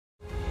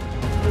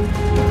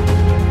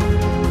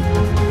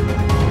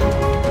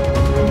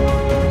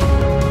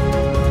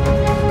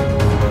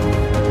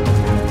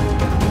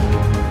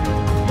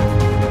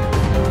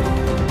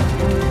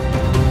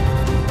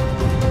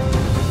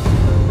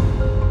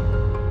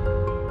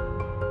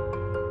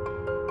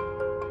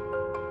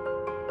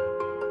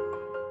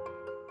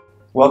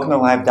Welcome to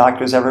Live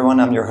Doctors, everyone.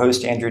 I'm your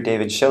host, Andrew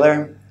David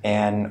Schiller,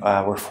 and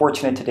we're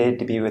fortunate today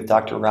to be with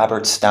Dr.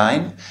 Robert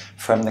Stein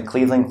from the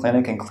Cleveland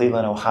Clinic in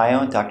Cleveland,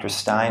 Ohio. Dr.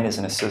 Stein is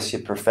an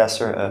associate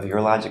professor of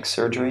urologic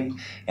surgery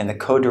and the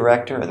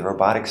co-director of the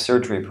robotic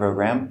surgery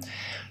program.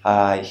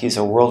 He's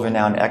a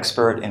world-renowned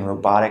expert in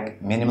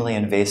robotic, minimally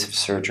invasive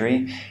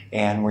surgery,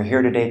 and we're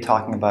here today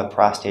talking about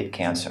prostate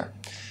cancer.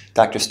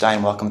 Dr.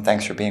 Stein, welcome.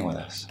 Thanks for being with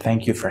us.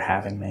 Thank you for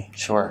having me.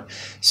 Sure.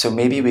 So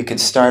maybe we could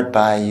start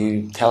by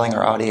you telling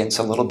our audience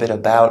a little bit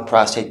about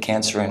prostate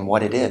cancer and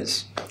what it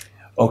is.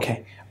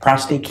 Okay.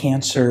 Prostate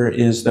cancer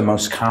is the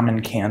most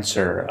common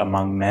cancer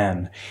among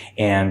men,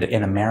 and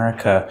in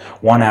America,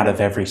 1 out of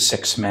every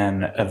 6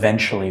 men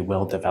eventually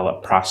will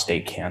develop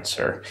prostate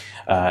cancer.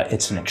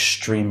 It's an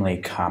extremely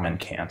common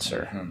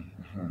cancer.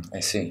 I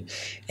see.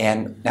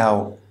 And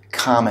now,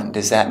 common,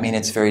 does that mean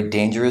it's very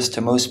dangerous to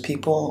most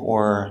people,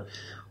 or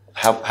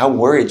how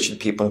worried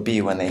should people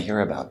be when they hear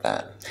about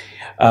that?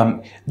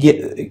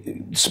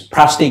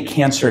 Prostate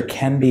cancer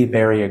can be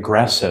very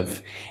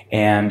aggressive,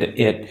 and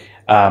it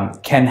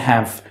can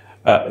have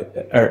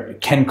or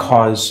can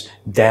cause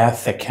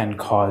death. It can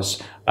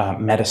cause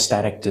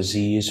metastatic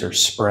disease or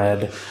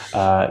spread.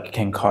 It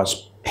can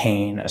cause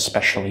pain,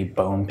 especially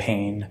bone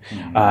pain.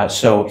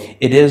 So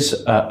it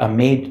is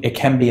it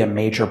can be a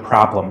major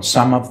problem.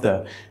 Some of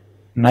the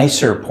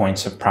nicer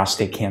points of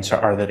prostate cancer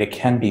are that it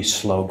can be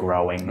slow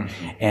growing,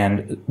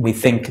 and we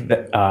think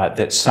that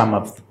that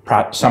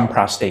some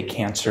prostate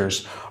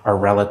cancers are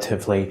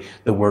relatively,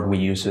 the word we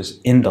use is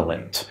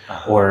indolent,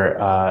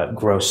 or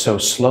grow so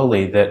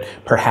slowly that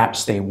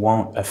perhaps they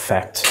won't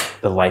affect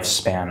the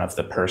lifespan of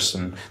the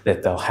person,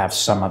 that they'll have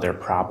some other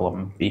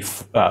problem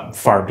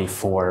far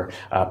before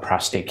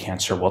prostate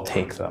cancer will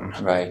take them.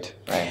 Right,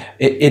 right.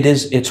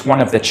 It's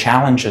one of the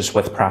challenges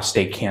with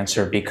prostate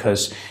cancer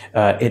because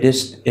it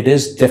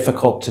is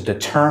difficult to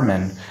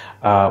determine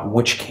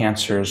which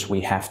cancers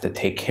we have to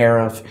take care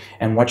of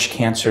and which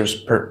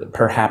cancers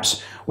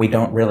perhaps we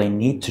don't really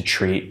need to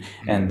treat,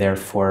 and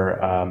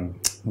therefore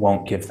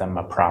won't give them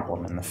a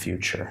problem in the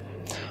future.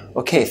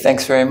 Okay,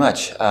 thanks very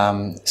much.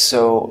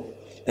 So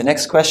the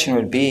next question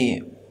would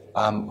be,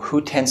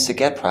 who tends to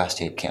get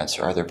prostate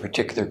cancer? Are there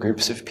particular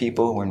groups of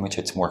people in which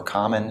it's more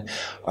common?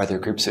 Are there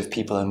groups of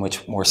people in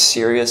which more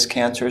serious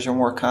cancers are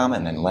more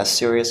common and less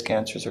serious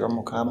cancers are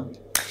more common?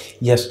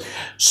 Yes.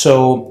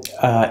 So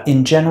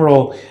in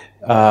general,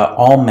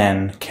 all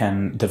men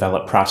can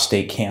develop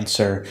prostate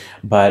cancer,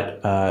 but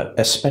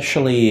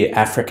especially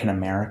African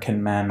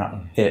American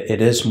men,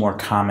 it is more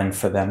common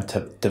for them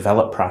to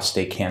develop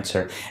prostate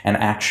cancer, and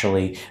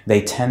actually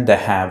they tend to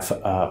have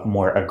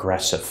more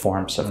aggressive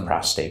forms of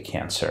prostate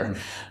cancer.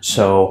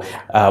 So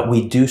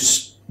we do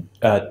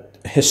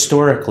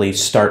historically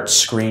start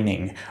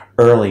screening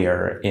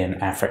earlier in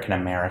African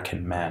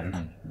American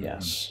men.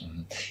 Yes.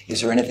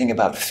 Is there anything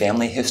about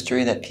family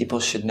history that people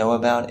should know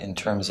about in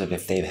terms of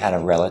if they've had a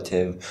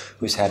relative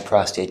who's had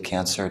prostate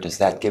cancer? Does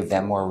that give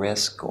them more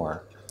risk,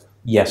 or?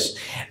 Yes.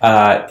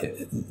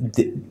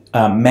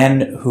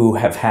 Men who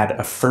have had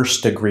a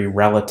first-degree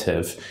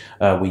relative,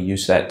 we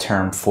use that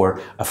term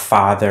for a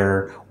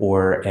father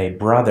or a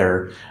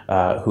brother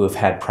who have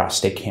had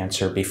prostate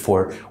cancer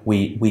before,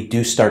 we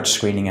do start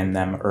screening in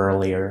them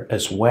earlier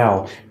as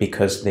well,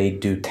 because they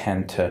do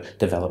tend to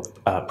develop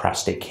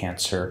prostate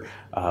cancer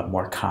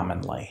more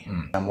commonly.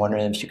 I'm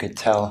wondering if you could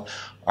tell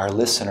our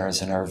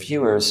listeners and our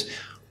viewers,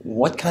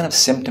 what kind of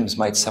symptoms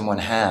might someone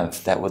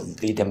have that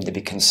would lead them to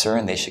be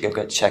concerned they should go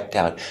get checked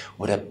out?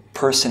 Would a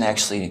person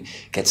actually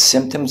get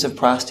symptoms of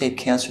prostate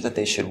cancer that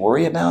they should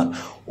worry about?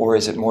 Or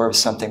is it more of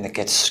something that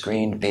gets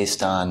screened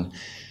based on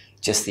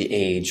just the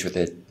age or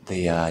the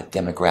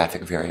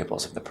demographic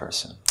variables of the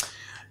person?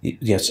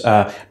 Yes,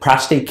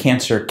 prostate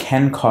cancer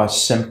can cause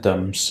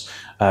symptoms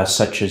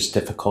such as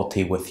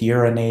difficulty with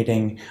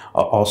urinating,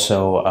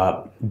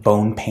 also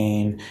bone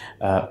pain,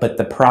 but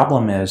the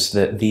problem is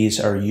that these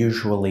are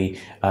usually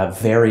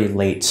very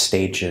late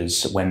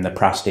stages when the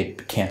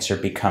prostate cancer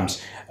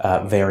becomes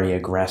very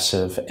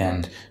aggressive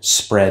and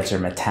spreads or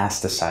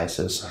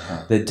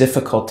metastasizes. The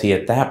difficulty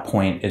at that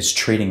point is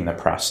treating the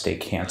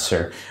prostate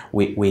cancer.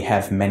 We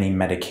have many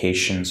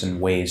medications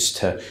and ways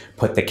to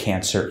put the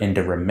cancer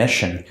into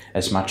remission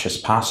as much as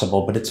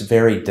possible, but it's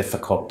very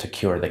difficult to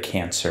cure the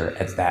cancer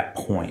at that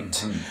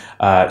point.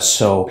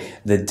 So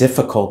the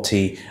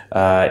difficulty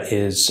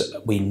is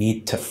we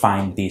need to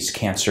find these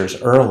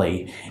cancers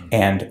early,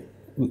 and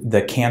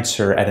the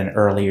cancer at an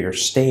earlier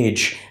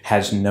stage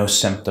has no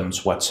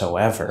symptoms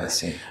whatsoever. I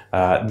see.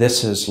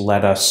 This has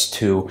led us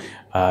to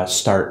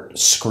start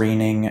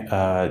screening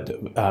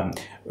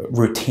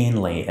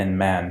routinely in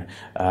men,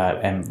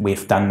 and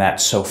we've done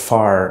that so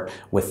far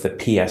with the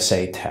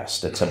PSA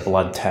test. It's a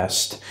blood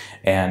test,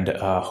 and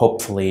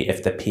hopefully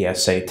if the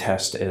PSA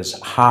test is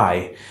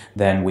high,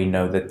 then we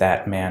know that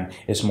that man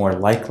is more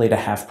likely to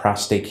have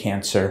prostate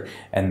cancer,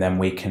 and then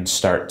we can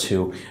start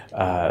to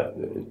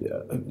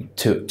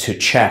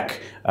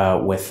check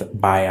with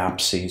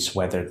biopsies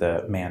whether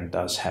the man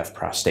does have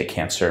prostate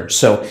cancer.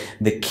 So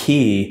the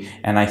key,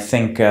 and I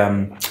think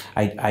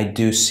I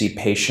do see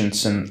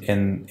patients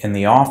in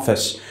the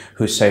office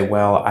who say,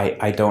 well,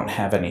 I don't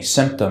have any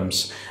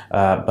symptoms,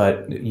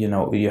 but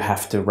you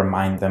have to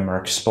remind them or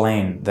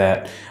explain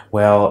that,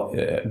 well,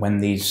 when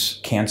these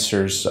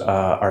cancers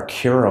are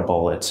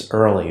curable, it's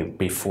early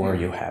before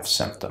you have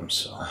symptoms.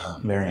 So,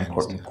 very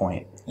important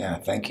point. Yeah,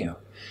 thank you.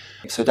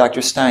 So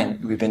Dr. Stein,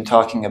 we've been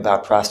talking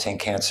about prostate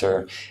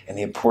cancer and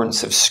the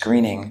importance of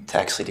screening to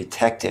actually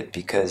detect it,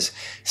 because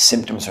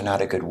symptoms are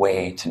not a good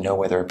way to know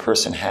whether a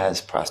person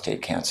has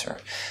prostate cancer.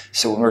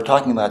 So when we're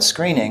talking about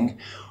screening,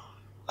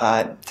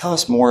 tell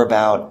us more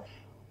about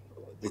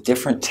the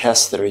different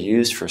tests that are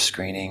used for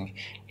screening,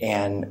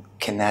 and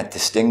can that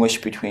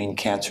distinguish between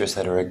cancers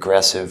that are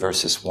aggressive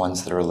versus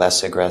ones that are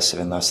less aggressive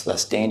and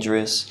less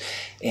dangerous?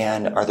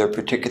 And are there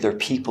particular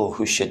people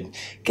who should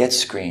get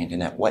screened,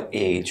 and at what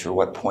age or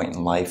what point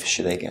in life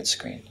should they get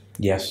screened?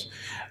 Yes.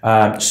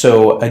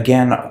 So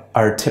again,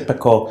 our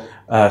typical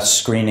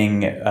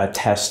screening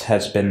test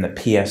has been the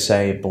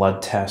PSA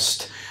blood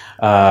test.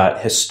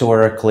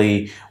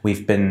 Historically,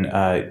 we've been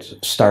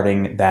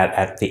starting that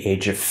at the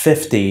age of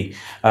 50.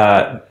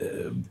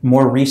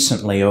 More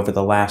recently, over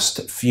the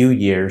last few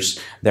years,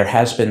 there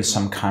has been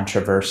some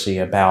controversy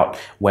about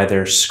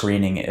whether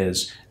screening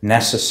is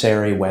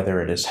necessary,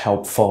 whether it is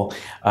helpful,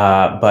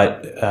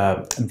 but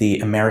the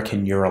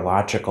American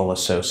Urological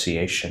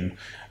Association,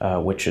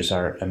 which is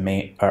our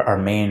main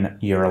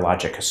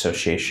urologic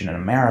association in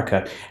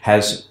America,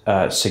 has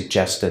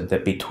suggested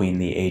that between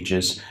the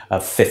ages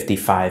of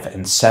 55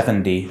 and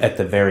 70, at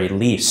the very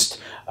least,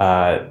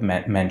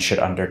 men should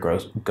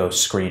undergo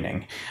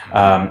screening.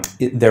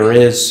 There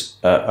is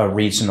a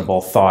reasonable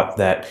thought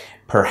that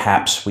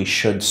perhaps we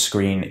should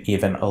screen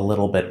even a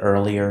little bit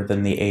earlier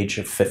than the age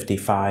of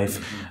 55.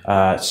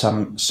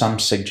 Some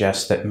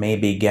suggest that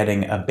maybe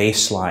getting a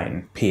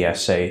baseline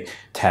PSA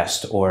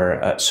test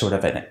or sort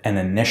of an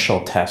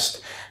initial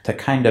test to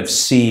kind of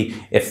see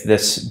if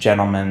this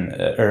gentleman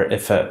or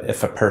if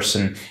a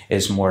person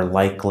is more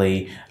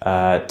likely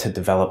to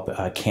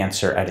develop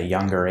cancer at a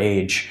younger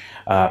age,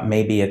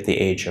 maybe at the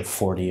age of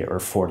 40 or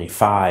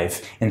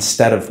 45,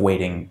 instead of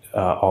waiting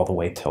all the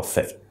way till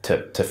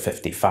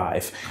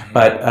 55.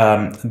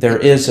 But there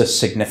is a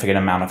significant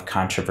amount of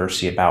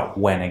controversy about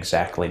when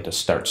exactly to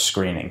start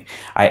screening.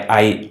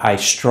 I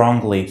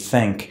strongly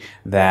think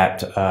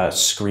that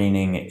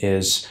screening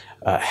is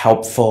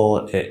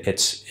helpful. It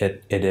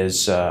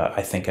is,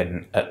 I think,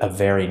 a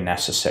very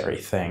necessary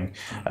thing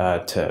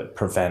to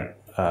prevent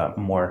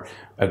more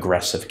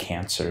aggressive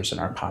cancers in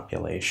our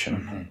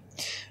population.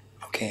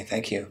 Okay,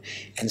 thank you.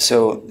 And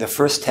so the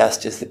first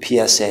test is the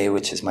PSA,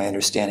 which is my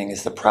understanding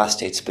is the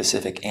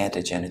prostate-specific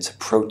antigen. It's a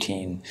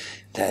protein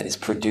that is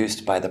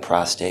produced by the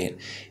prostate.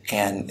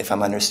 And if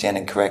I'm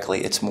understanding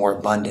correctly, it's more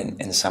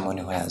abundant in someone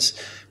who has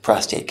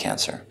prostate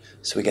cancer.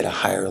 So we get a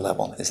higher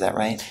level. Is that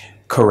right?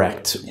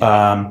 Correct.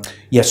 Yeah.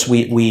 Yes,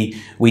 we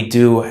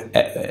do.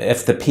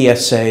 If the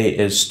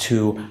PSA is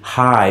too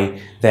high,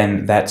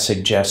 then that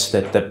suggests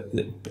that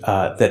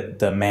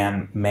the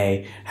man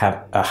may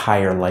have a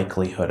higher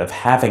likelihood of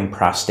having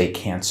prostate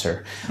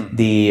cancer.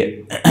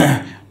 The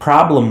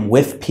problem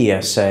with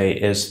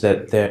PSA is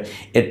that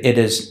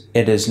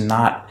it is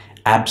not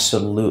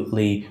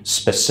absolutely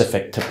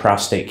specific to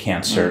prostate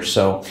cancer.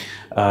 So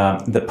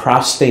the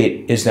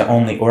prostate is the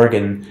only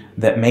organ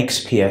that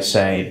makes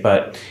PSA,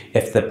 but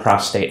if the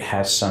prostate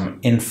has some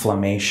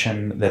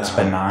inflammation that's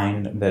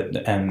benign,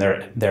 and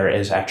there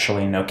is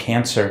actually no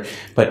cancer,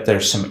 but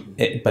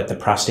but the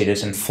prostate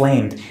is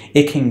inflamed,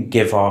 it can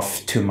give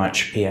off too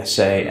much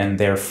PSA, and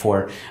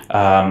therefore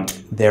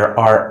there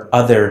are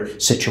other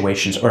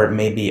situations, or it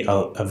may be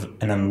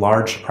an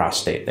enlarged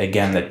prostate,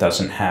 again, that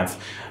doesn't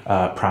have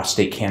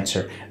prostate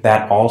cancer,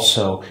 that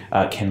also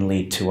can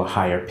lead to a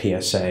higher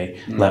PSA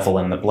level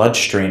in the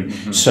bloodstream.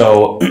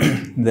 So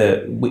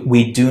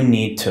we do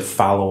need to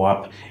follow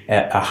up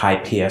at a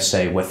high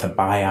PSA with a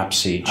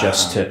biopsy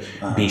just to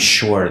be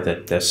sure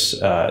that this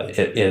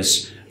it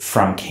is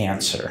from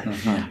cancer.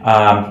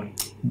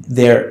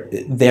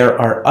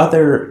 There are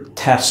other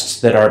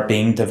tests that are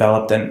being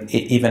developed and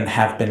even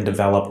have been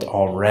developed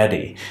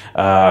already.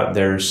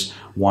 There's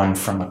one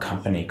from a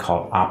company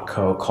called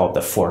OPCO called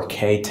the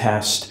 4K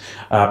test.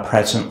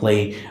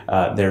 Presently,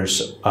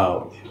 there's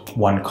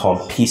one called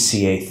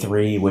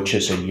PCA3, which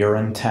is a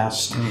urine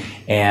test.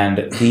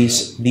 And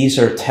these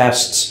are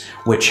tests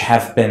which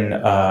have been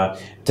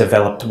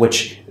developed,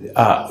 which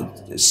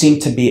seem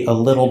to be a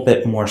little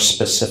bit more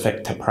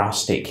specific to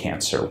prostate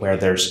cancer, where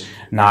there's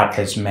not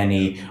as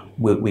many,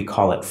 we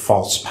call it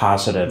false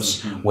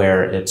positives,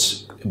 where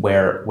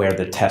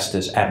the test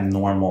is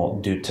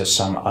abnormal due to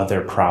some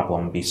other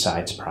problem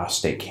besides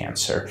prostate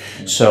cancer.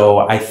 So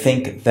I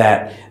think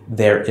that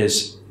there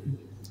is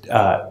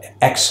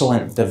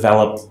excellent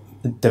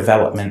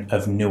development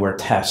of newer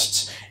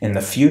tests in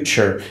the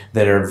future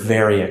that are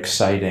very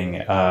exciting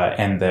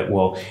and that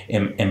will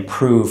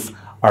improve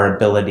our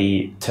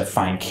ability to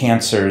find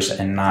cancers,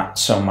 and not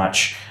so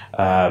much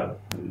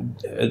and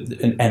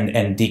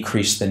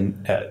decrease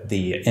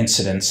the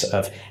incidence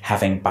of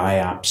having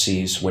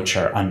biopsies which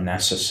are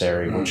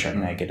unnecessary, which are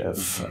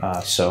negative.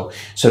 So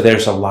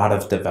there's a lot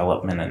of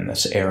development in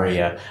this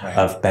area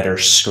of better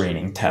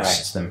screening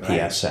tests than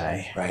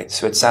PSA. Right.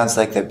 So it sounds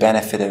like the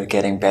benefit of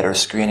getting better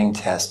screening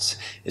tests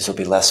is there'll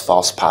be less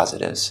false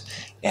positives,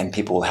 and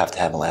people will have to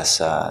have less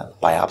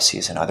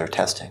biopsies and other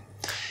testing.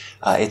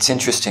 It's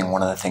interesting,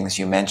 one of the things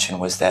you mentioned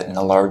was that an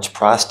enlarged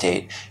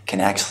prostate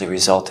can actually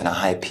result in a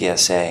high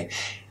PSA.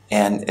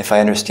 And if I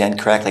understand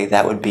correctly,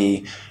 that would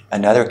be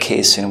another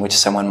case in which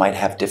someone might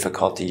have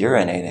difficulty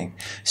urinating.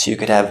 So you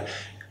could have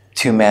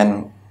two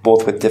men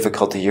both with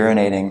difficulty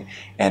urinating,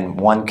 and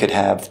one could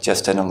have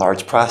just an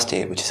enlarged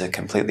prostate, which is a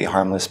completely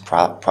harmless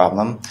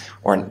problem,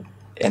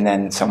 and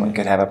then someone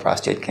could have a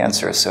prostate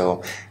cancer.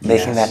 So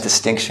making that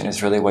distinction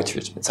is really what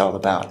it's all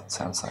about, it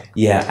sounds like.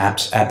 Yeah,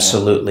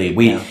 absolutely.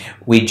 We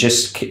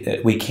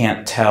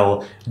can't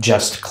tell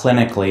just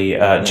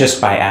clinically, just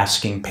by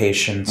asking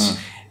patients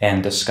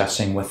and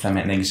discussing with them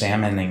and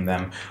examining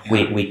them.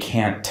 We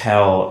can't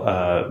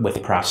tell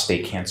with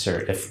prostate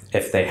cancer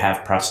if they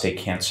have prostate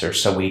cancer.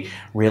 So we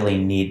really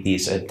need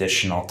these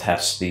additional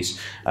tests, these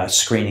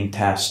screening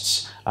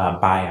tests,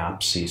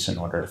 biopsies in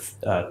order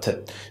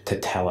to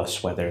tell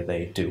us whether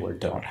they do or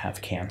don't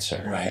have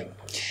cancer. Right.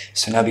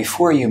 So now,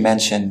 before you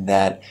mentioned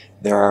that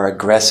there are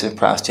aggressive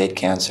prostate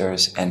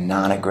cancers and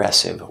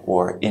non-aggressive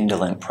or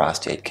indolent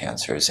prostate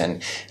cancers,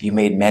 and you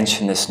made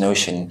mention this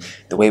notion,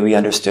 the way we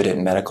understood it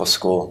in medical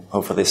school,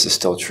 hopefully this is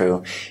still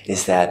true,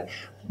 is that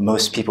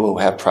most people who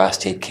have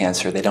prostate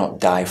cancer, they don't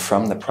die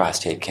from the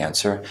prostate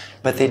cancer,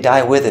 but they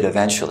die with it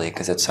eventually,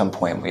 because at some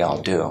point we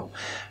all do.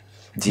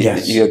 Do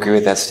you agree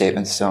with that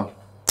statement still?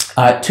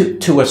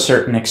 To a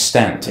certain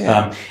extent,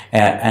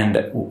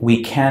 and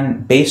we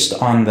can, based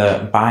on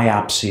the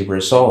biopsy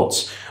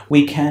results,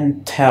 we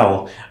can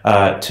tell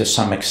to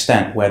some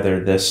extent whether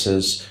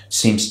this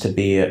seems to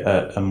be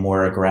a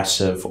more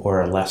aggressive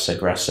or a less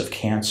aggressive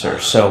cancer.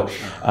 So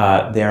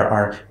there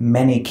are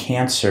many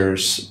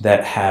cancers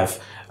that have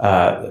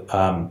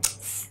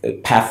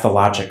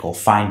pathological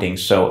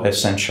findings. So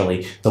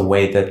essentially, the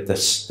way that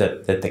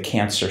the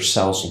cancer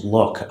cells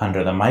look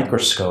under the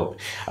microscope,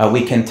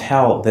 we can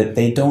tell that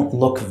they don't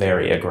look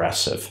very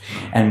aggressive,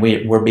 and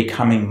we're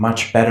becoming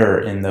much better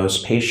in those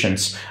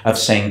patients of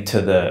saying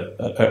to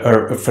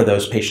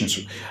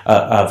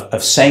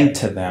of saying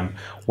to them,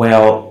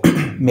 well,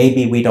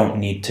 maybe we don't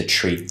need to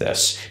treat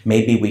this.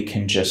 Maybe we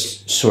can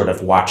just sort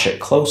of watch it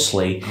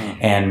closely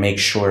and make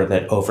sure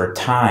that over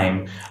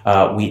time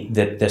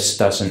that this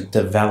doesn't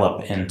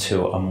develop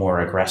into a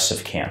more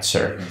aggressive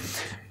cancer.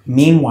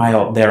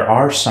 Meanwhile, there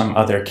are some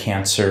other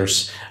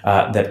cancers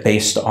that,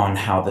 based on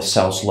how the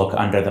cells look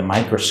under the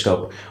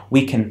microscope,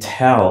 we can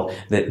tell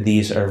that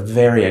these are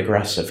very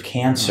aggressive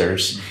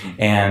cancers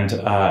and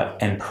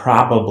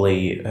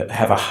probably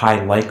have a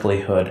high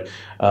likelihood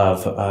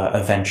of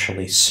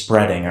eventually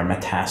spreading or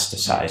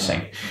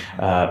metastasizing.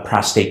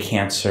 Prostate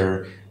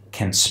cancer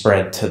can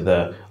spread to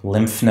the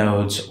lymph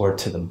nodes or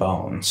to the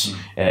bones.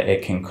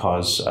 It can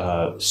cause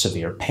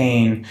severe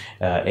pain.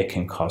 It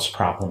can cause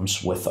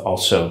problems with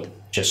also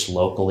just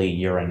locally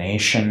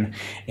urination,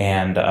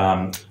 and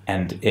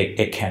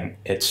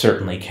it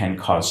certainly can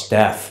cause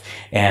death.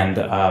 And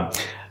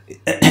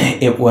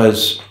it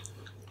was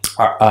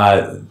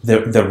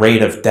the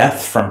rate of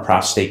death from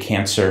prostate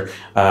cancer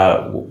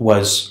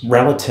was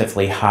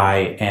relatively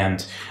high,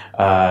 and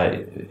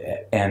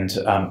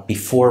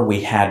before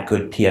we had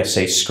good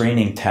PSA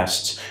screening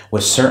tests,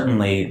 was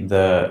certainly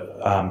did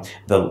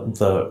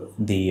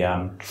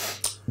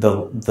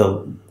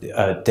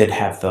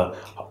have the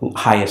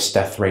highest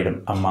death rate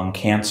among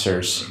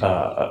cancers,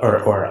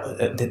 or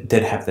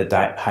did have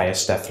the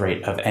highest death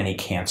rate of any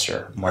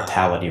cancer,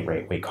 mortality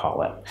rate we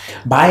call it.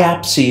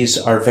 Biopsies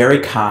are very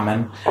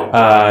common.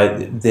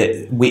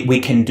 We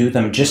can do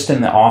them just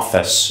in the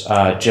office,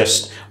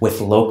 just with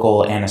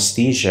local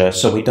anesthesia,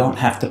 so we don't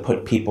have to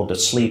put people to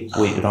sleep.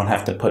 We don't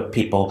have to put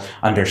people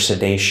under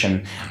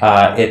sedation.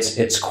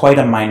 It's quite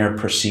a minor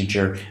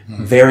procedure,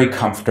 very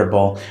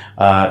comfortable.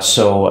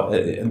 So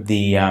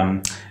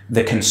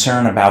the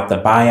concern about the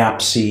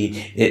biopsy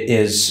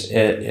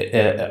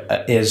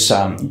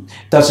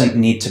doesn't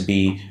need to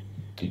be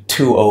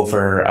too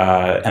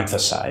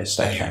emphasized,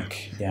 I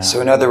think. Yeah. So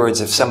in other words,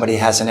 if somebody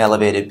has an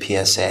elevated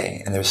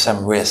PSA and there's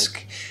some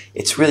risk,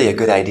 it's really a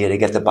good idea to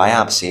get the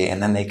biopsy,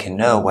 and then they can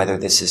know whether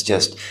this is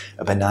just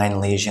a benign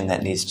lesion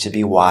that needs to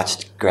be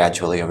watched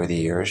gradually over the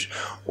years,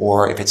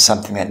 or if it's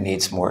something that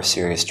needs more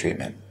serious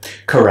treatment.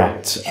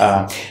 Correct.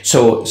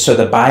 So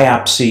the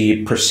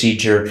biopsy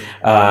procedure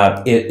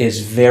is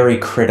very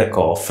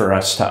critical for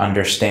us to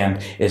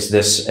understand, is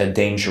this a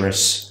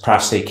dangerous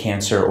prostate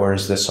cancer or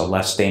is this a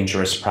less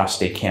dangerous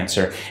prostate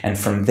cancer? And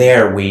from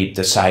there we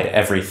decide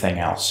everything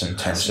else in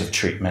terms of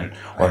treatment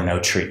or no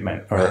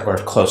treatment, or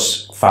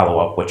close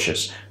follow-up, which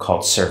is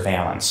called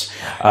surveillance.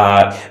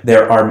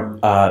 There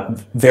are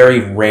very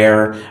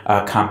rare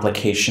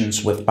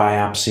complications with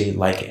biopsy,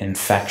 like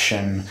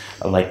infection,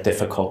 like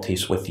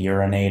difficulties with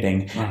urinating.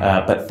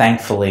 urinating, but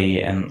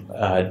thankfully, and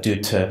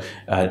due to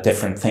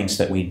different things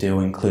that we do,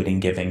 including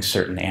giving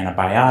certain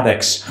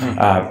antibiotics,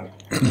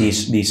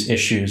 these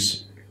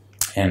issues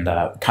and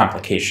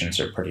complications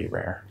are pretty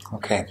rare.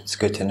 Okay, it's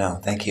good to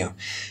know. Thank you.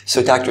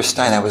 So, Dr.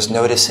 Stein, I was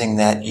noticing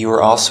that you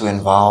were also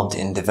involved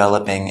in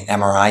developing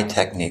MRI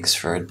techniques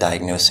for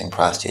diagnosing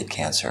prostate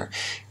cancer.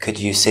 Could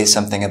you say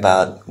something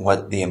about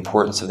what the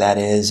importance of that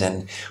is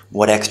and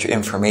what extra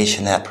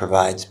information that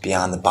provides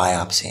beyond the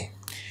biopsy?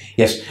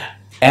 Yes.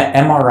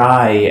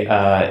 MRI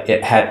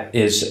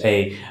is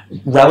a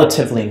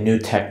relatively new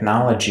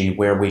technology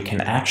where we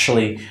can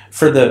actually,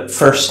 for the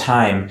first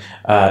time,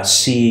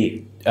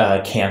 see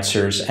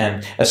cancers,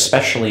 and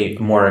especially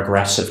more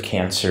aggressive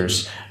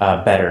cancers,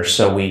 better.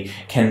 So we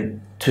can,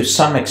 to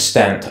some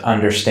extent,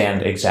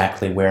 understand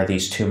exactly where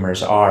these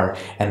tumors are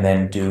and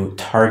then do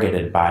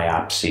targeted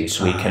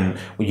biopsies. We can,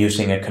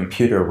 using a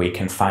computer, we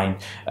can find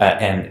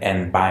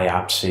and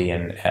biopsy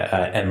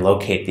and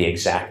locate the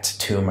exact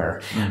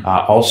tumor.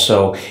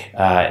 Also,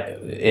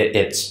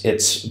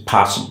 it's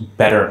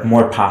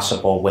more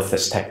possible with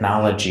this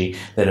technology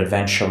that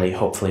eventually,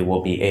 hopefully,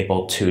 we'll be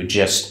able to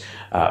just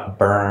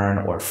burn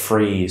or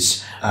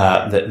freeze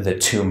the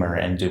tumor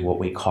and do what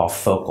we call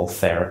focal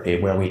therapy,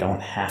 where we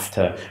don't have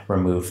to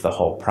remove the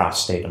whole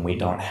prostate and we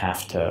don't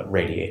have to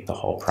radiate the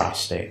whole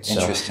prostate. So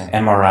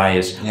MRI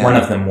is one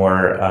of the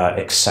more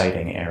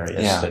exciting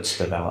areas that's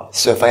developed.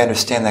 So if I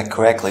understand that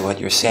correctly, what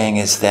you're saying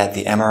is that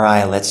the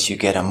MRI lets you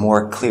get a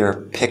more clear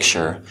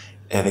picture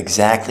of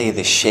exactly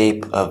the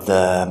shape of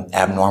the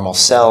abnormal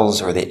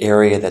cells or the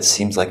area that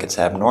seems like it's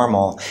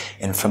abnormal,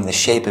 and from the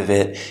shape of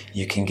it,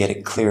 you can get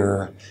a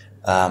clearer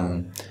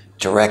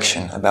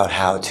direction about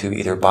how to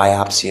either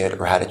biopsy it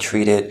or how to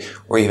treat it,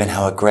 or even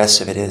how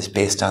aggressive it is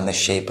based on the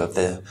shape of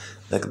the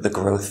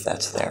growth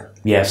that's there.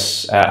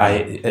 Yes,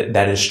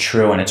 that is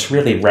true, and it's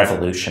really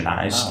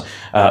revolutionized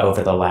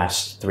over the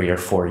last 3 or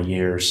 4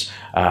 years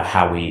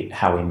how we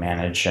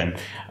manage and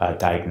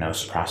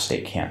diagnose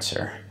prostate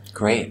cancer.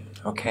 Great.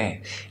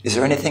 Okay. Is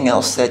there anything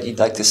else that you'd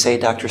like to say,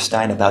 Dr.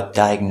 Stein, about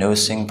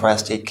diagnosing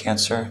prostate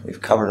cancer?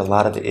 We've covered a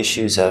lot of the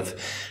issues of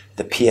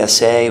the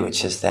PSA,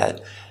 which is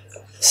that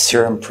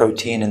serum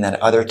protein, and then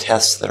other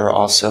tests that are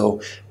also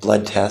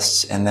blood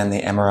tests, and then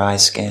the MRI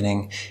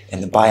scanning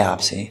and the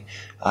biopsy.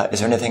 Is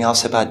there anything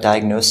else about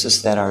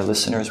diagnosis that our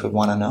listeners would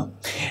want to know?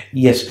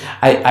 Yes,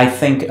 I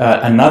think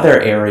another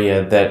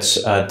area that's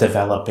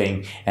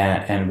developing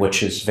and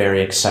which is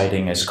very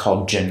exciting is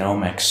called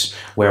genomics,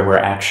 where we're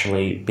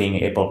actually being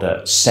able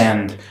to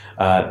send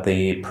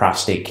the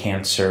prostate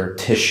cancer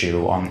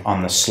tissue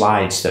on the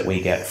slides that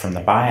we get from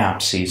the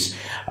biopsies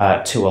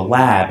to a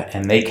lab,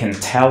 and they can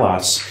tell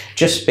us,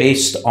 just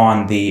based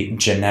on the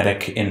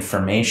genetic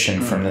information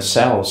from the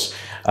cells,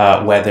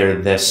 whether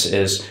this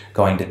is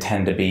going to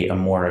tend to be a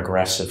more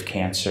aggressive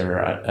cancer,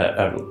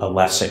 a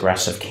less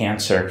aggressive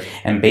cancer.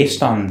 And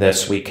based on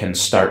this, we can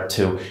start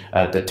to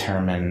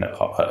determine,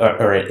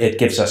 or it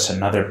gives us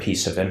another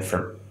piece of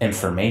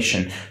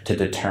information to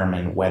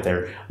determine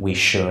whether we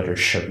should or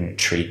shouldn't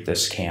treat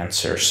this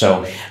cancer.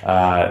 So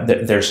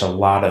there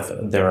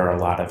are a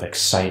lot of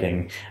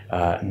exciting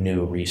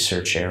new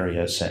research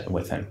areas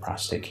within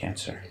prostate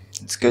cancer.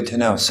 It's good to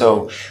know.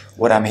 So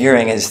what I'm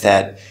hearing is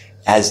that,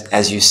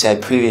 as you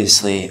said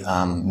previously,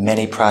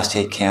 many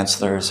prostate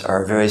cancers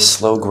are very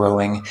slow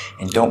growing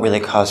and don't really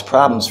cause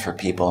problems for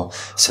people.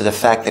 So the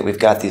fact that we've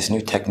got these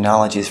new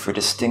technologies for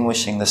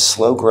distinguishing the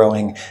slow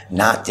growing,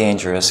 not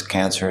dangerous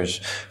cancers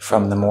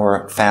from the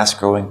more fast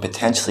growing,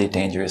 potentially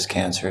dangerous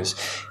cancers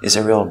is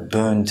a real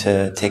boon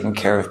to taking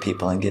care of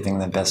people and giving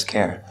them the best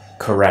care.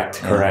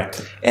 Correct.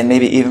 And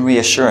maybe even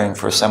reassuring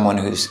for someone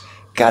who's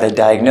got a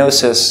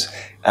diagnosis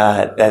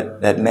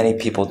that many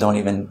people don't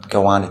even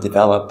go on to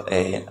develop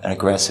an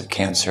aggressive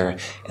cancer,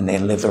 and they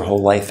live their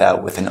whole life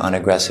out with an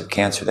unaggressive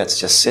cancer that's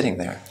just sitting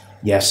there.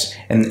 Yes,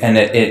 and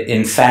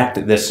in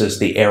fact, this is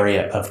the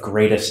area of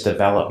greatest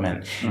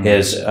development. And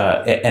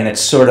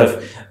it's sort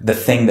of the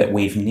thing that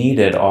we've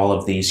needed all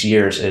of these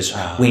years is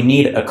we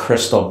need a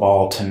crystal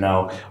ball to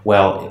know,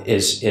 well,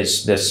 is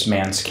this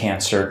man's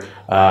cancer,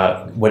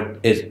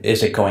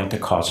 is it going to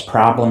cause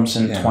problems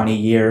in 20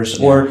 years,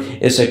 or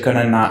is it going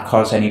to not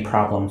cause any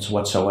problems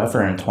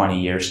whatsoever in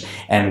 20 years?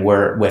 And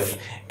we're with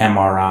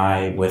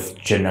MRI, with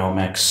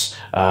genomics,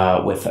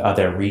 with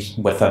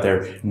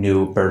other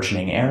new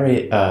burgeoning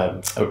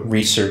area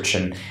research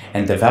and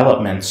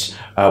developments,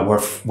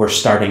 we're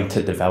starting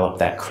to develop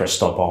that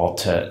crystal ball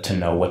to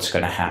know what's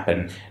going to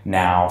happen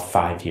now,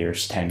 5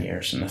 years, 10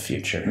 years in the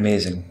future.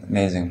 Amazing,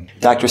 amazing.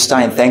 Dr.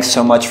 Stein, thanks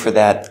so much for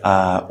that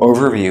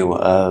overview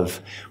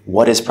of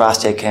what is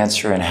prostate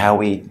cancer and how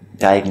we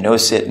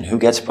diagnose it and who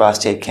gets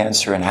prostate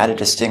cancer and how to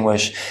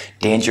distinguish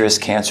dangerous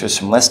cancers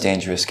from less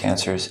dangerous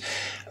cancers.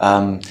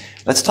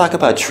 Let's talk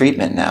about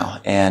treatment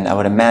now. And I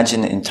would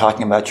imagine in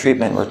talking about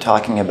treatment, we're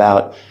talking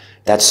about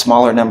that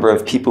smaller number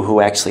of people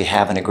who actually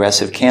have an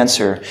aggressive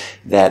cancer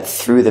that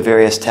through the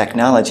various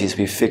technologies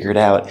we've figured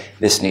out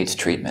this needs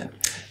treatment.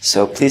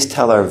 So please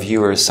tell our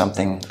viewers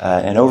something,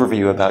 an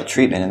overview about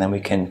treatment, and then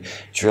we can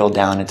drill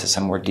down into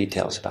some more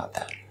details about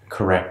that.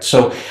 Correct.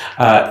 So,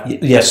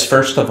 yes,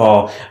 first of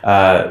all,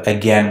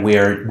 again, we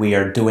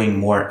are doing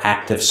more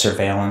active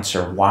surveillance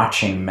or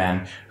watching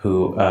men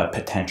who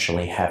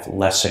potentially have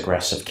less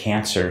aggressive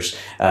cancers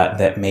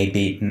that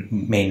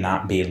may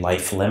not be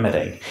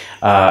life-limiting.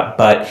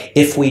 But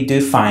if we do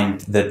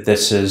find that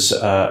this is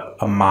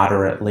a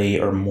moderately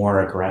or more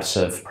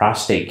aggressive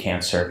prostate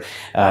cancer,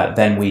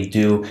 then we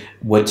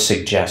would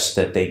suggest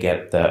that they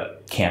get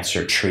the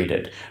cancer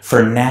treated.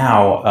 For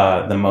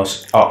now,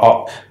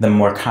 the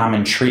more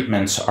common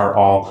treatments are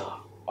all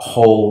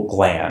whole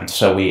gland.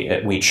 So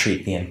we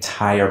treat the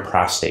entire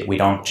prostate. We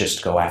don't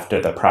just go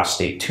after the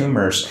prostate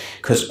tumors,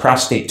 because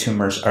prostate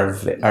tumors are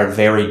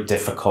very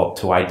difficult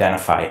to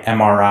identify.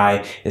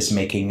 MRI is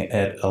making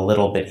it a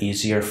little bit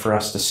easier for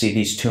us to see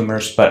these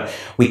tumors, but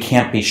we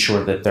can't be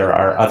sure that there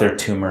are other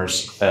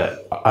tumors,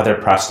 other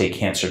prostate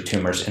cancer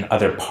tumors in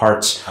other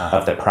parts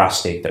of the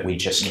prostate that we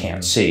just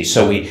can't see.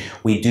 So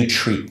we do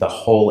treat the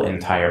whole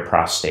entire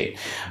prostate.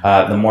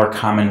 The more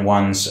common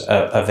ones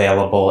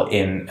available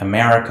in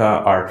America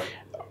are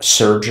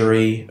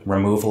surgery,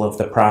 removal of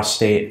the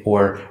prostate,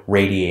 or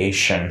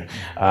radiation.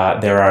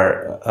 There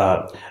are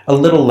a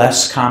little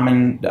less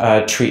common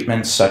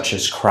treatments such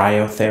as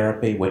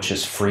cryotherapy, which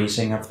is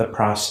freezing of the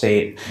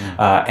prostate,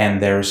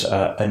 and there's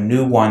a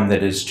new one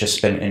that has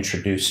just been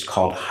introduced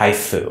called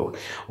HIFU,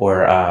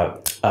 or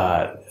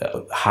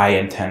high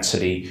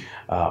intensity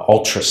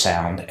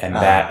ultrasound, and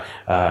that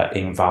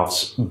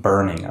involves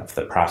burning of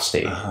the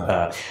prostate.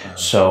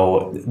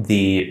 So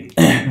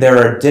there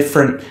are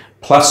different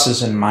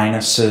pluses and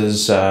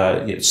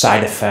minuses,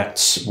 side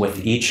effects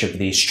with each of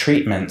these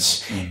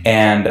treatments.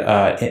 And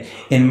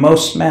in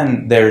most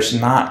men, there's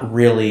not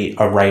really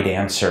a right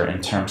answer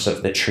in terms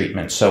of the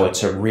treatment. So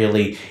it's a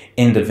really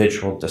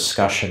individual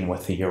discussion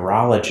with the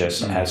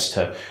urologist as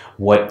to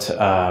what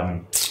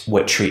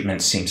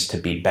treatment seems to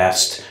be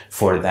best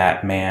for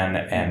that man,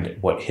 and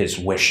what his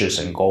wishes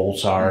and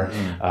goals are,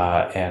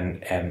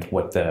 and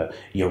what the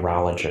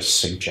urologist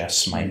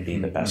suggests might be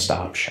the best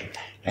option.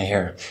 I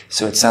hear.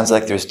 So it sounds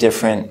like there's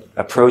different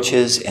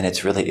approaches, and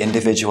it's really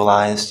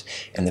individualized,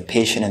 and the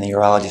patient and the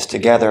urologist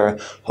together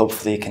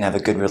hopefully can have a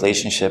good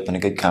relationship and a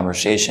good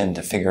conversation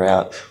to figure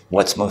out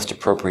what's most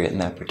appropriate in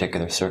that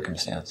particular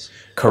circumstance.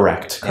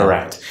 Correct. When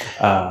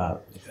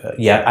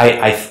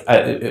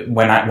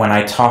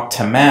I talk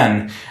to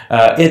men,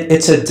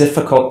 it's a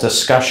difficult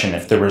discussion.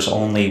 If there was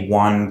only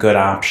one good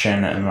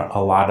option and a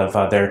lot of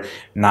other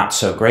not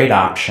so great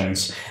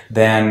options,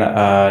 then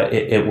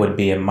it would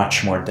be a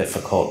much more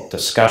difficult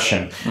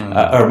discussion,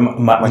 or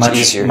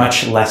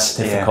much less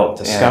difficult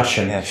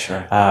discussion. Yeah,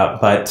 sure.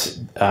 But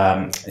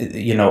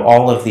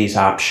all of these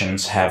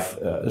options have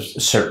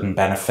certain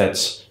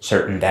benefits,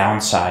 certain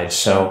downsides.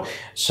 So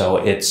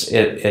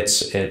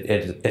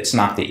it's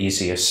not the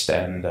easiest,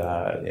 and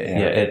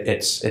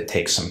it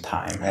takes some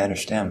time. I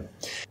understand.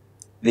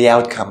 The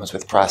outcomes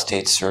with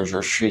prostate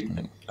surgery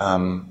treatment.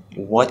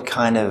 What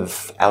kind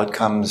of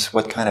outcomes,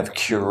 what kind of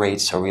cure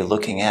rates are we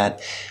looking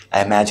at?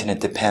 I imagine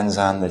it depends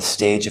on the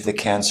stage of the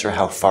cancer,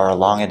 how far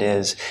along it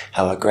is,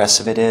 how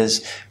aggressive it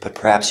is, but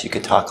perhaps you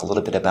could talk a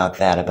little bit about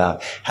that,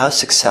 about how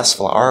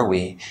successful are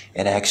we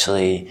in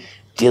actually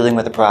dealing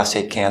with the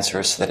prostate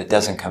cancer so that it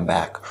doesn't come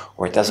back,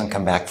 or it doesn't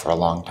come back for a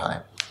long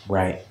time.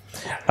 Right.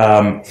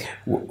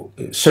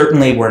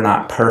 Certainly we're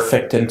not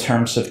perfect in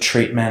terms of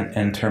treatment,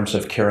 in terms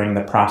of curing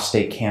the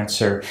prostate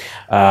cancer,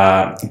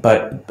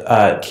 but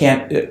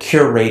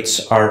cure rates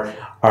are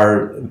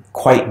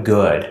quite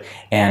good,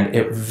 and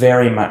it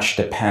very much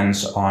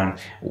depends on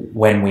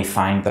when we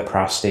find the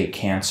prostate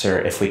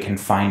cancer. If we can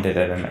find it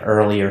at an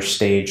earlier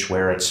stage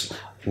where it's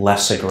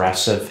less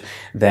aggressive,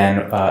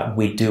 then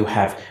we do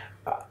have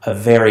a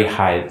very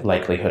high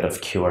likelihood of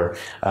cure,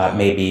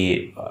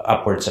 maybe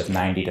upwards of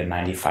 90 to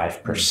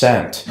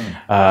 95%.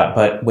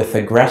 But with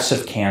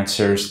aggressive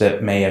cancers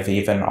that may have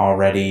even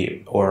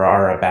already or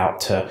are about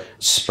to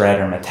spread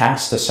or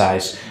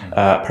metastasize,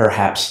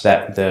 perhaps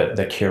that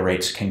the cure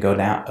rates can go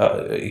down,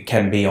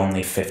 can be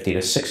only 50 to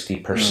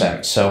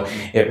 60%. So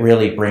it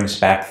really brings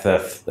back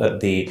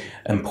the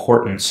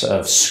importance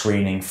of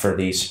screening for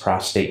these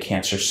prostate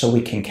cancers, so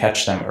we can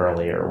catch them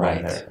earlier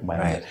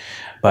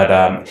But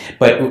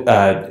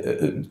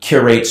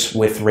cure rates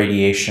with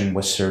radiation,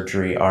 with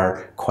surgery,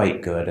 are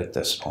quite good at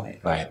this point.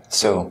 Right.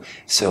 So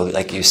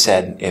like you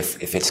said,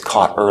 if it's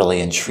caught early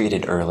and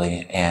treated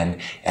early, and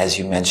as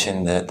you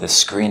mentioned, the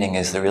screening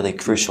is the really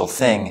crucial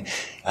thing.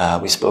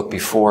 We spoke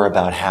before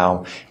about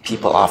how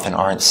people often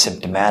aren't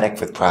symptomatic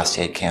with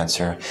prostate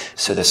cancer.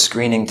 So the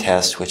screening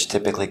test, which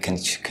typically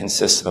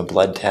consists of a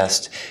blood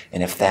test,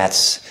 and if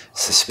that's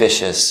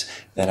suspicious,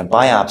 then a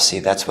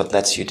biopsy, that's what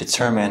lets you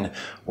determine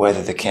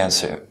whether the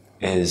cancer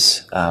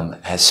has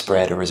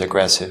spread or is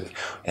aggressive,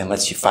 and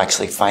lets you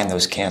actually find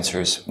those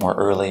cancers more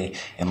early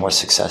and more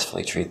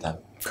successfully treat them.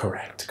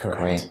 Correct.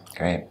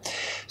 Great.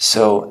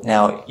 So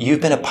now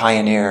you've been a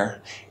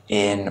pioneer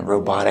in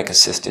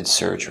robotic-assisted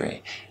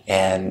surgery,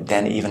 and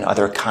then even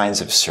other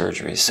kinds of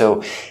surgery.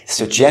 So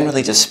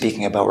generally just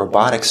speaking about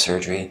robotic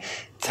surgery,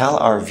 tell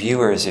our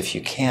viewers, if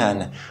you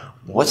can,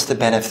 What's the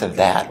benefit of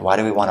that? Why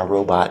do we want a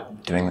robot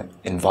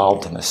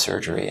involved in the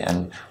surgery,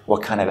 and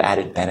what kind of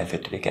added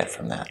benefit do we get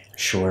from that?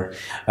 Sure.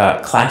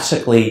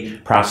 Classically,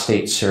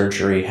 prostate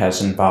surgery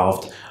has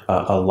involved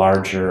a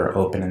larger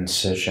open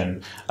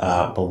incision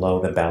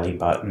below the belly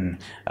button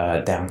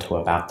down to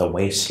about the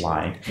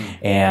waistline.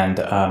 And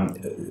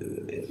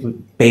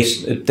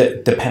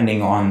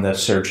depending on the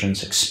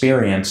surgeon's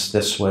experience,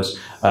 this was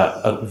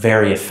a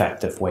very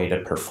effective way to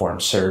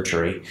perform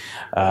surgery.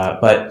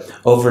 But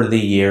over the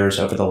years,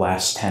 over the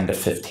last 10 to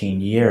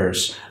 15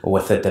 years,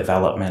 with the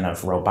development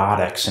of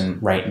robotics,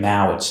 and right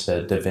now it's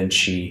the Da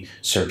Vinci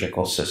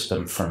surgical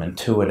system from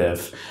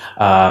Intuitive,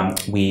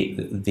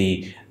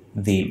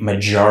 the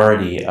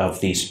majority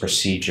of these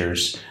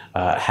procedures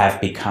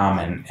have become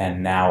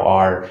and now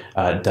are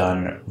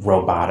done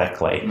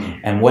robotically.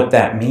 And what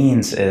that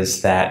means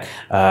is that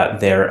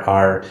there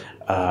are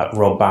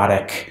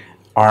robotic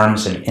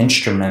arms and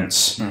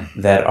instruments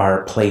that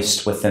are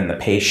placed within the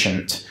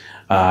patient,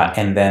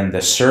 and then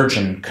the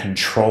surgeon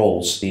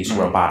controls these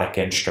robotic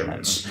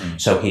instruments.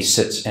 So he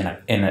sits in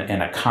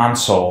a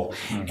console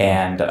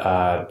and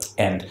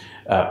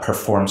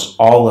performs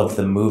all of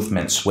the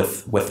movements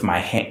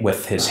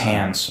with his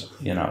hands.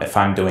 You know, if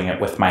I'm doing it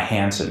with my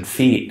hands and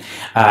feet,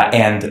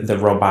 and the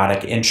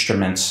robotic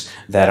instruments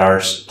that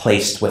are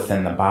placed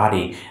within the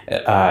body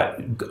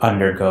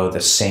undergo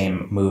the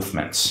same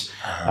movements.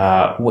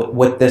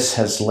 What this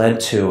has led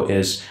to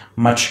is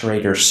much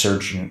greater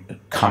surgeon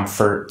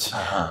comfort.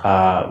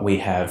 We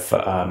have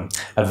a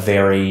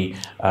very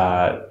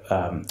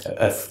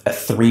a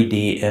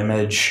 3D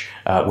image,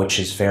 which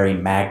is very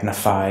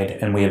magnified,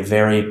 and we have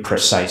very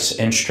precise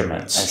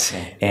instruments. I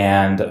see.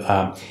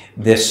 And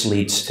this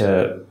leads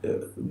to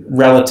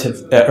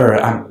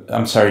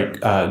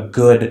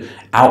good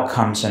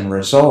outcomes and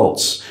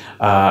results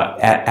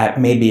at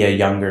maybe a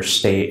younger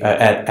stage,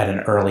 at an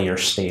earlier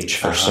stage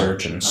for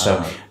surgeons.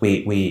 So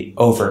we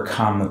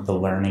overcome the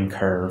learning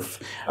curve.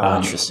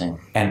 Interesting.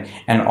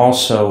 And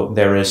also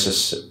there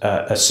is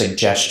a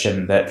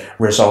suggestion that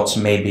results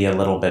may be a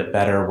little bit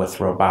better with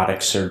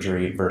robotic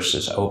surgery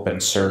versus open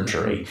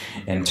surgery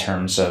in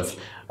terms of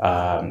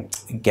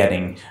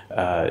getting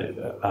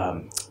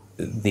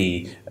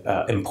the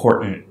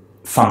important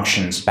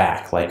functions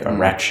back, like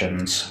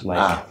erections,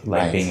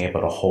 like being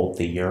able to hold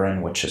the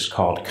urine, which is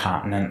called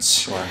continence.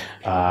 Sure.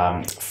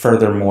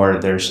 Furthermore,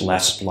 there's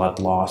less blood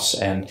loss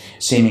and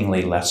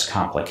seemingly less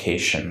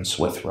complications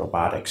with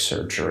robotic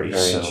surgery.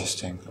 Very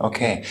interesting.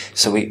 Okay,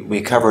 so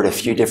we covered a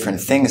few different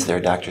things there,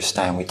 Dr.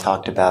 Stein. We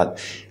talked about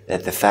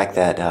the fact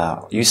that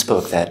you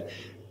spoke that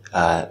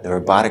the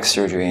robotic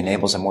surgery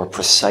enables a more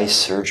precise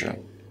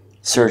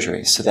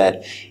surgery, so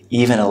that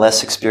even a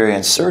less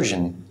experienced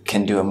surgeon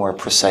can do a more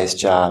precise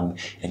job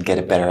and get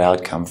a better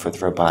outcome for the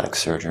robotic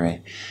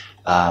surgery.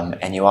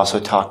 And you also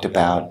talked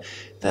about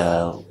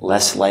the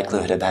less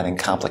likelihood of having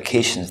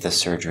complications of the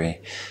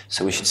surgery.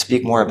 So we should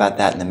speak more about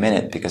that in a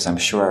minute, because I'm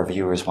sure our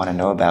viewers want to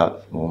know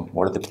about, well,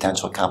 what are the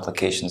potential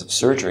complications of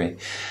surgery.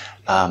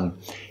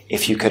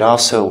 If you could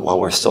also, while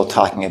we're still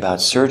talking about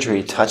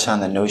surgery, touch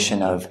on the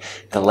notion of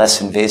the less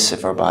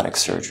invasive robotic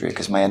surgery,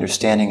 because my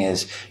understanding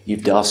is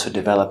you've also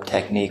developed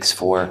techniques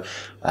for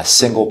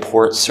single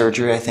port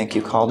surgery, I think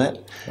you called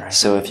it. Right.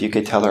 So if you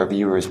could tell our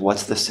viewers,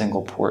 what's the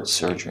single port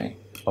surgery?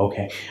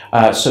 Okay,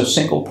 so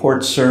single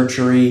port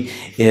surgery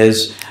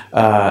is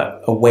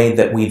a way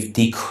that we've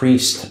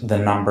decreased the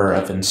number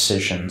of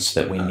incisions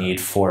that we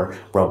need for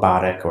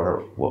robotic,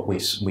 or what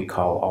we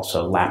call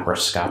also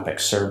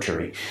laparoscopic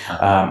surgery.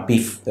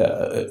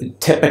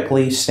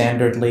 Typically,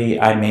 standardly,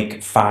 I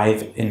make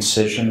 5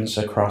 incisions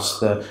across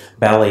the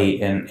belly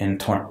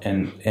in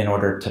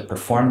order to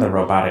perform the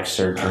robotic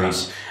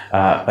surgeries,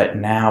 but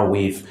now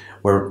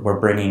we're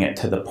bringing it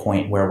to the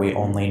point where we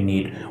only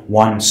need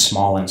 1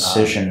 small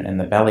incision in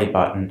the belly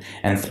button,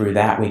 and through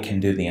that we can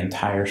do the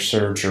entire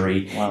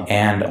surgery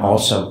and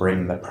also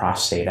bring the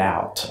prostate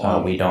out.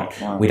 We don't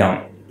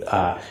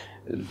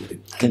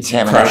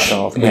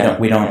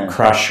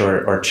crush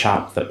or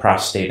chop the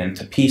prostate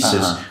into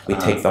pieces. We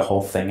take the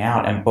whole thing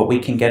out, but we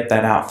can get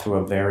that out through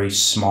a very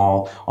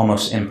small,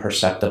 almost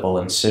imperceptible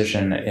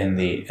incision in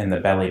the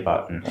belly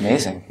button.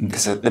 Amazing,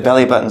 because the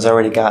belly button's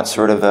already got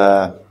sort of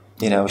a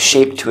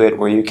shape to it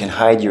where you can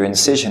hide your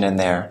incision in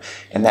there,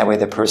 and that way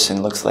the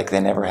person looks like they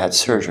never had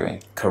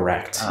surgery.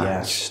 Correct.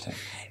 Yes.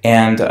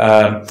 And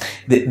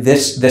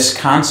this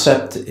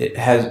concept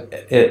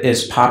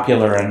is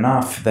popular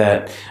enough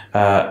that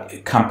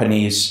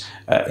companies,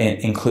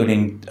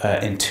 including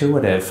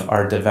Intuitive,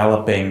 are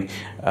developing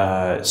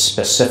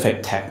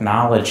specific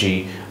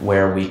technology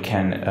where we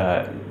can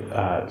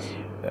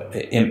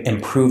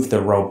improve the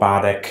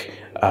robotic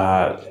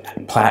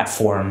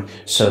platform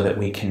so that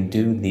we can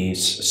do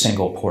these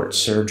single port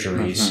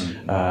surgeries,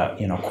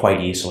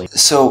 quite easily.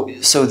 So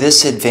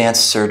this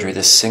advanced surgery,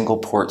 this single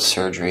port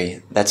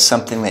surgery, that's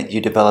something that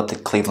you developed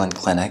at Cleveland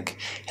Clinic.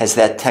 Has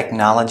that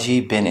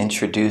technology been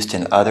introduced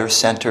in other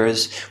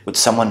centers? Would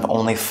someone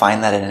only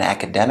find that in an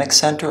academic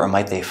center, or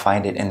might they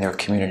find it in their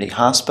community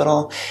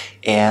hospital?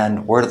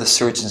 And where do the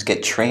surgeons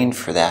get trained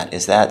for that?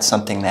 Is that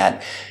something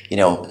that,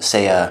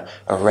 say a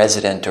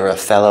resident or a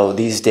fellow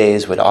these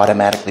days would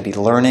automatically be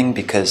learning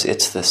because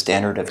it's the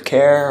standard of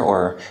care?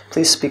 Or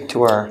please speak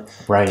to our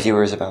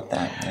viewers about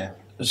that. Yeah.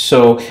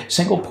 So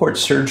single port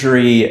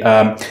surgery,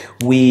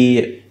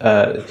 we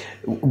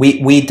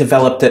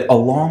developed it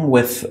along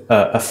with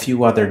a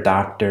few other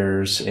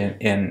doctors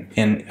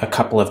in a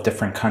couple of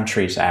different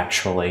countries,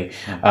 actually.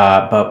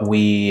 But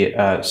we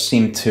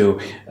seem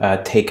to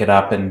take it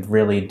up and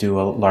really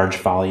do a large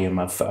volume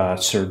of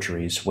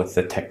surgeries with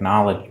the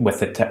technology,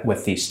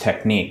 with these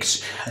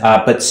techniques.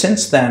 But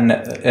since then,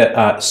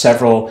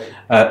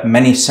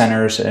 many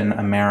centers in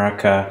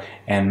America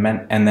and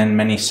then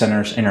many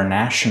centers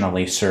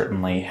internationally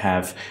certainly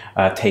have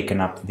taken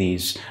up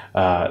these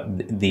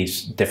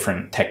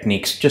different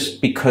techniques,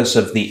 just because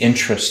of the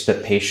interest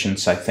that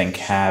patients, I think,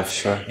 have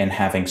in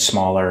having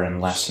smaller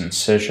and less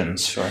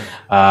incisions.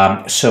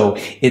 So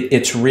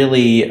it's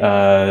really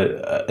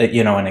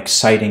an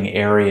exciting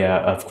area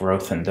of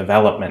growth and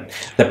development.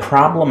 The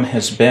problem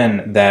has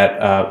been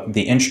that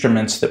the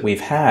instruments that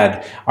we've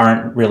had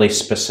aren't really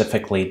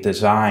specifically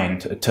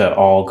designed to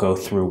all go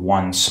through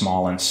one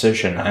small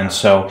incision, and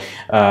so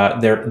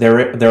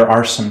there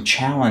are some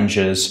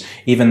challenges.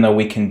 Even though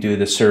we can do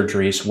the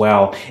surgeries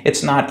well,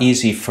 it's not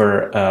easy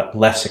for a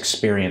less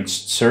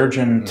experienced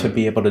surgeon to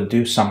be able to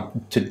do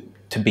something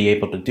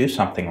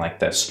like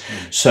this.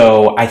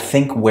 So I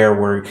think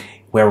where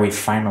we've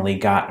finally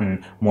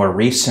gotten more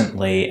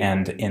recently,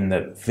 and in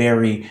the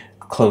very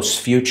close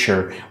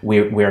future,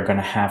 we're going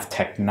to have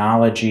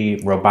technology,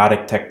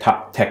 robotic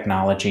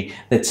technology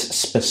that's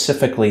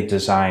specifically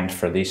designed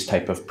for these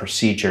type of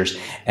procedures,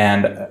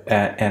 and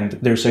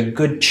there's a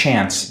good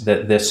chance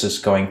that this is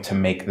going to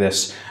make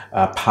this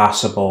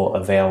possible,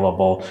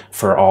 available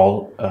for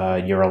all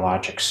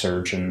urologic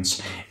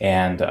surgeons,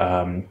 and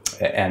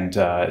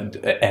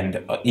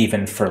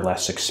even for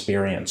less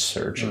experienced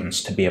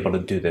surgeons to be able to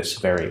do this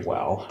very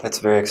well. That's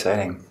very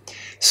exciting.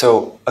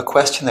 So a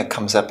question that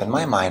comes up in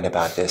my mind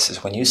about this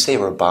is, when you say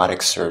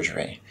robotic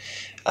surgery,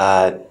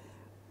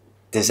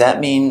 does that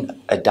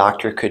mean a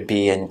doctor could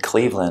be in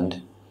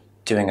Cleveland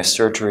doing a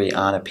surgery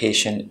on a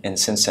patient in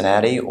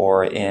Cincinnati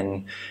or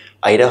in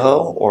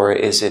Idaho, or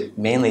is it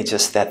mainly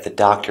just that the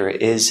doctor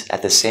is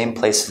at the same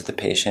place as the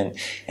patient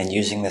and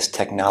using this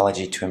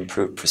technology to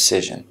improve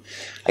precision?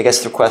 I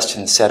guess the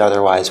question said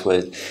otherwise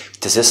was,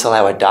 does this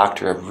allow a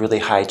doctor of really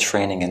high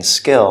training and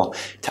skill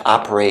to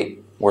operate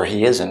where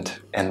he isn't,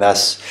 and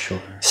thus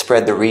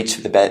spread the reach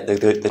of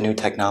the new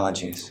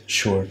technologies?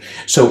 Sure.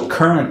 So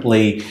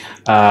currently,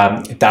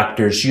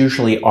 doctors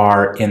usually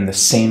are in the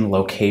same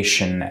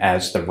location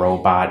as the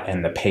robot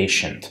and the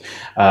patient.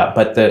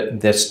 But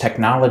this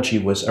technology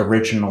was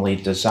originally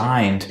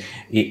designed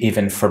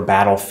even for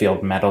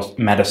battlefield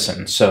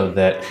medicine, so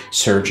that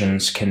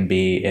surgeons can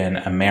be in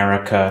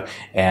America,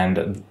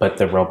 but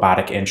the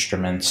robotic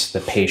instruments, the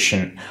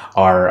patient,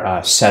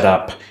 are set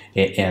up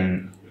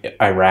in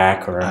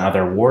Iraq or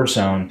another war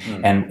zone,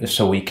 and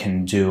so we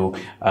can do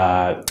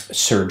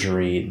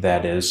surgery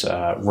that is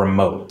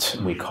remote,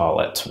 we call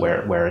it,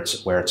 where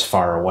it's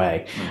far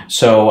away.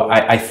 So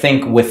I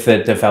think with the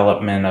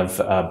development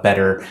of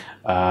better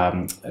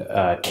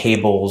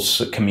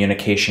cables,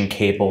 communication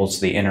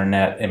cables, the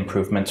internet,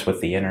 improvements with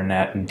the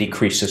internet, and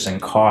decreases in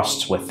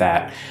costs with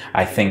that,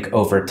 I think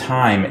over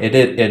time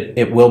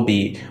it will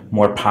be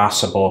more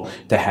possible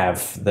to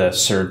have the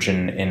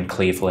surgeon in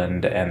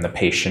Cleveland and the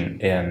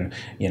patient in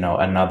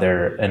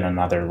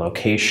another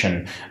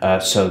location,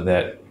 so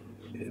that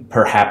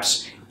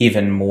perhaps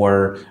even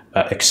more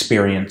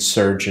experienced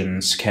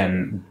surgeons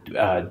can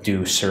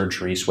do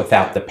surgeries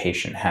without the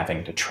patient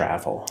having to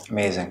travel.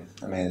 Amazing,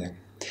 amazing.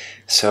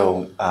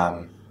 So,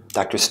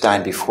 Dr.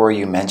 Stein, before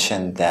you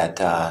mentioned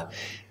that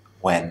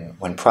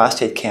when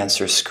prostate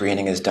cancer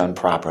screening is done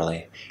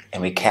properly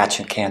and we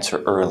catch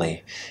cancer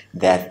early,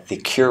 that the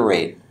cure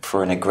rate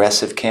for an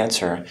aggressive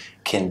cancer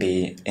can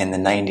be in the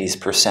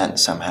 90%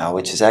 somehow,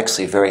 which is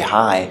actually very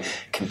high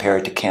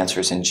compared to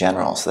cancers in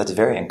general. So that's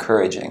very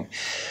encouraging.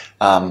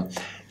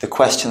 The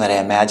question that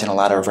I imagine a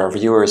lot of our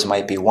viewers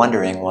might be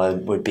wondering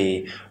would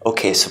be,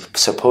 okay, so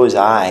suppose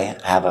I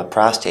have a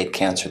prostate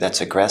cancer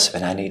that's aggressive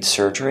and I need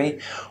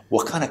surgery.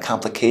 What kind of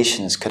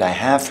complications could I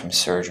have from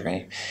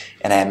surgery?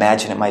 And I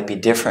imagine it might be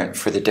different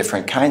for the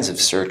different kinds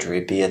of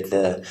surgery, be it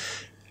the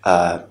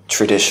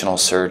traditional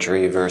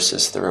surgery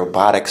versus the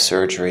robotic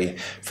surgery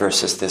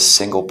versus this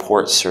single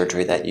port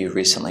surgery that you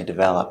recently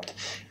developed.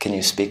 Can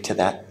you speak to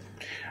that?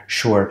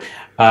 Sure.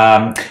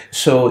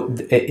 So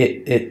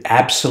it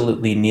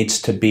absolutely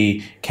needs to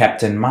be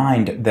kept in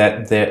mind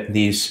that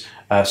these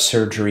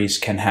surgeries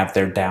can have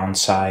their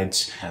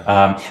downsides.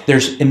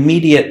 There's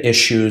immediate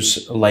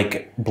issues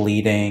like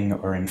bleeding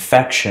or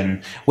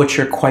infection, which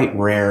are quite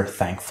rare,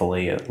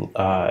 thankfully.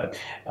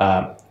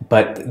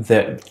 But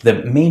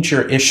the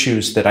major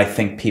issues that I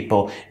think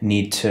people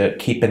need to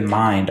keep in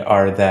mind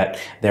are that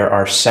there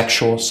are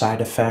sexual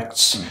side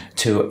effects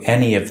to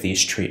any of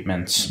these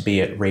treatments,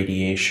 be it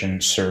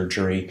radiation,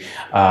 surgery,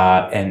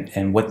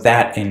 and what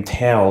that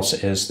entails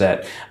is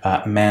that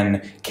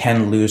men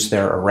can lose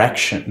their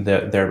erection,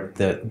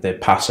 the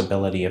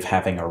possibility of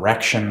having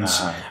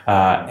erections,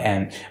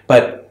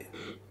 but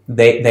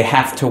they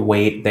have to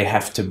wait, they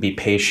have to be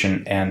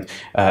patient, and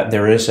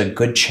there is a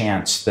good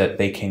chance that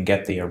they can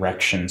get the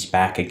erections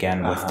back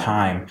again with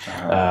time.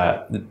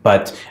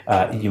 But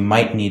you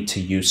might need to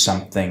use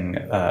something,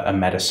 a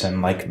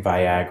medicine like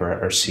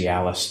Viagra or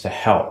Cialis to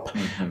help.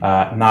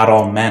 Not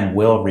all men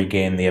will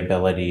regain the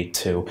ability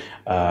to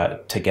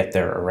get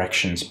their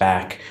erections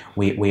back.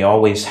 We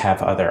always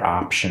have other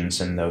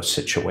options in those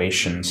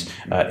situations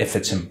if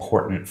it's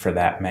important for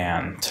that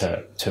man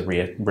to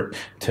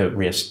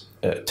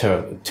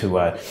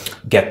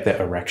get the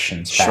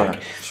erections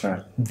back.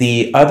 Sure.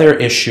 The other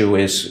issue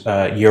is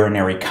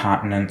urinary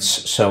continence.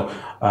 So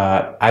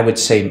I would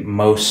say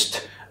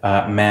most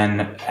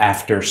men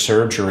after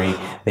surgery,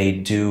 they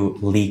do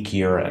leak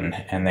urine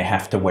and they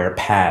have to wear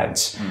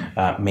pads.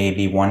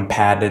 Maybe one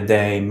pad a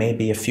day,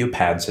 maybe a few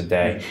pads a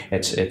day.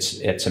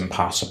 It's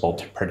impossible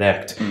to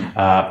predict.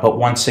 But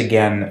once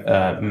again,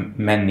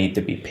 men need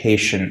to be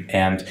patient,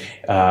 and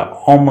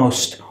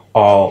almost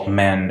all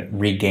men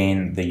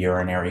regain the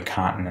urinary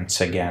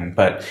continence again.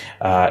 But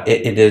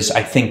it is,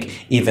 I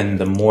think, even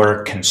the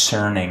more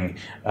concerning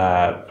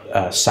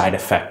side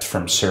effect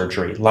from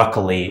surgery.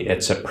 Luckily,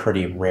 it's a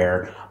pretty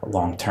rare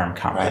long-term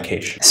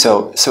complication. Right.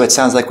 So it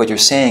sounds like what you're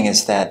saying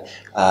is that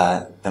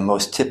the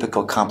most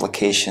typical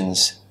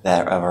complications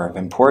that are of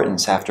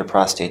importance after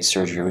prostate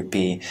surgery would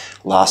be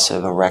loss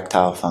of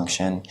erectile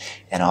function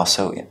and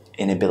also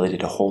inability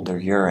to hold their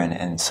urine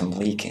and some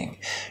leaking.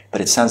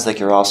 But it sounds like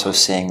you're also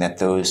saying that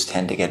those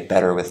tend to get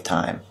better with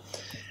time.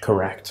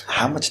 Correct.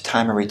 How much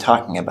time are we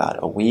talking about?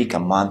 A week, a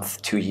month,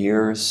 2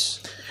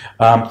 years?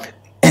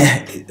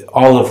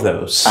 All of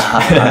those.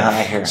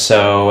 I hear.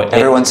 So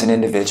everyone's an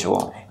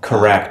individual.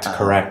 Correct.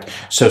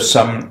 So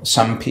some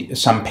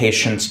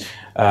patients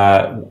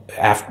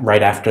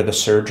right after the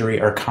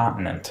surgery are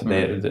continent.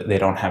 They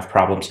don't have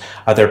problems.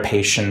 Other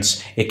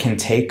patients, it can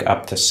take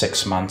up to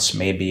 6 months,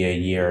 maybe a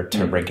year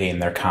to regain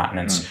their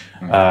continence.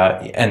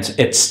 And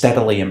it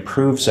steadily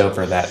improves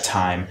over that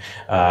time,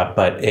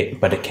 but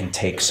it can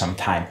take some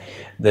time.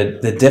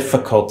 The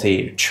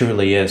difficulty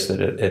truly is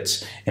that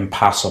it's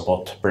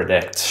impossible to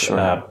predict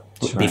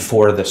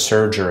before the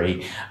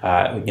surgery,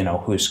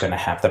 who's going to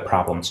have the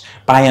problems.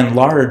 By and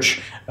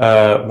large,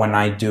 when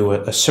I do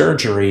a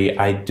surgery,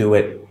 I do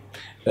it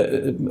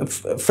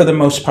for the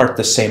most part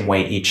the same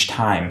way each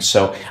time.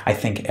 So I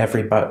think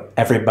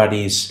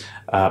everybody's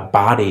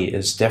body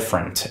is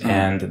different,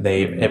 and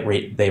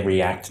they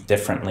react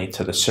differently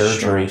to the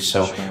surgery.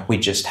 We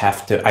just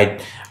have to.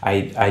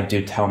 I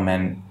do tell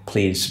men,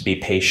 please be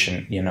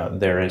patient.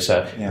 There is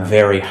a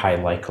very high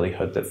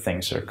likelihood that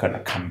things are going to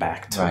come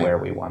back to where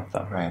we want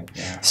them. Right.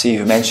 Yeah. So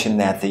you mentioned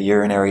that the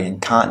urinary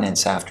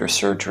incontinence after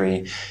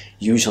surgery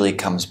usually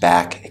comes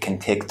back. It can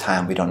take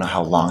time. We don't know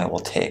how long it will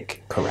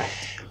take. Correct.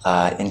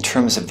 In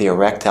terms of the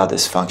erectile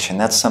dysfunction,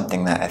 that's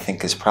something that I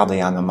think is probably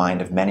on the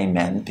mind of many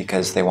men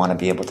because they want to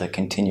be able to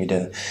continue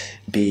to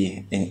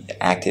be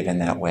active in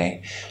that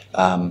way.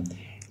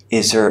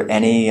 Is there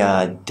any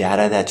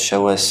data that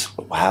show us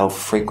how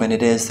frequent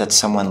it is that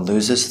someone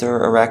loses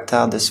their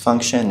erectile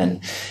dysfunction,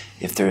 and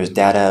if there's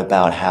data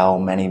about how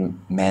many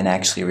men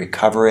actually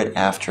recover it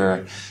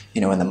after,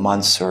 in the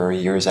months or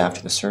years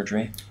after the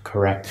surgery?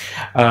 Correct.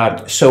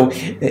 So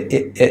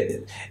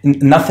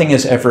nothing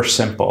is ever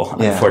simple,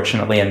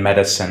 unfortunately, in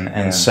medicine.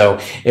 And so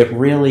it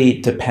really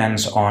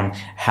depends on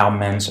how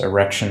men's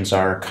erections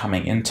are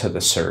coming into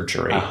the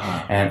surgery.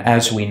 And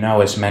as we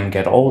know, as men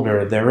get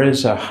older, there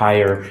is a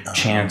higher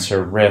chance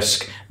or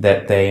risk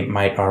that they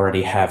might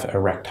already have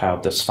erectile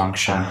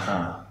dysfunction,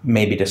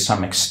 maybe to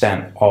some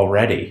extent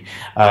already.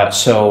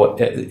 So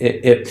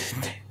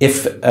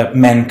if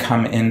men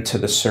come into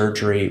the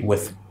surgery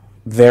with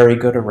very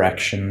good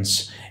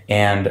erections,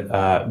 and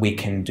we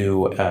can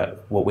do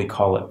what we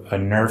call a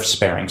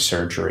nerve-sparing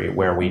surgery,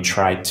 where we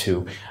try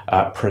to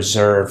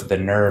preserve the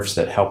nerves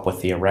that help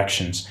with the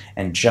erections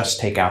and just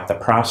take out the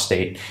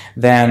prostate,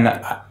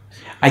 then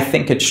I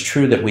think it's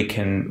true that we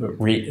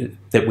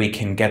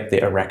can get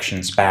the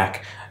erections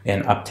back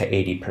in up to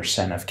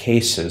 80% of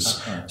cases.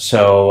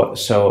 So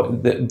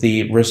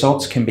the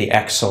results can be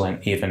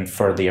excellent even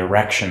for the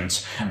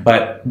erections,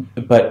 but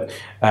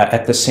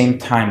at the same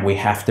time we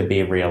have to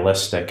be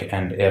realistic,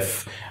 and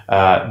if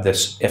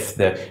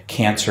the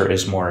cancer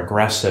is more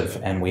aggressive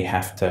and we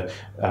have to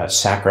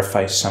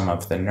sacrifice some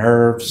of the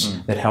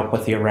nerves that help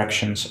with the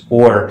erections,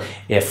 or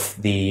if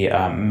the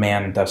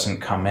man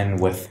doesn't come in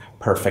with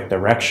perfect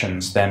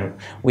erections, then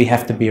we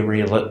have to be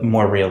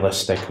more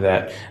realistic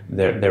that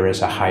there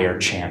is a higher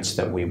chance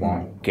that we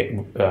won't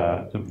get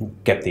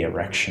the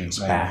erections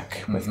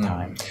back with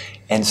time.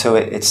 And so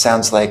it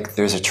sounds like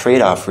there's a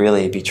trade-off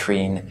really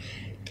between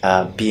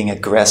being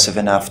aggressive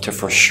enough to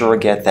for sure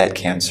get that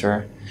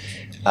cancer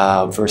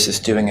versus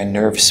doing a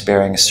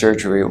nerve-sparing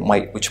surgery,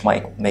 which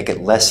might make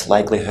it less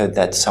likelihood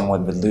that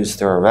someone would lose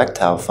their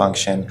erectile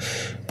function.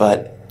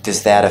 But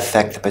does that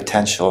affect the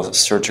potential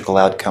surgical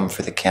outcome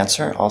for the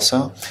cancer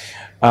also?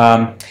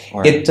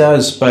 It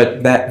does,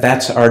 but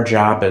that's our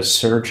job as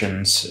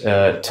surgeons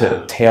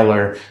to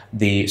tailor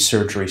the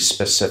surgery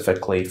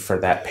specifically for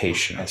that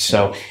patient.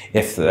 So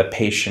if the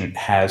patient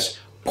has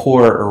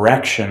poor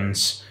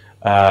erections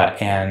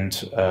and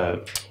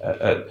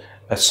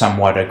a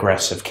somewhat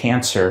aggressive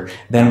cancer,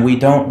 then we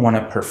don't want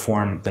to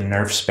perform the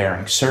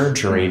nerve-sparing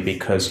surgery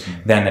because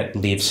then it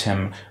leaves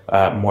him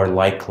more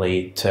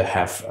likely to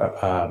have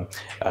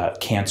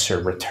cancer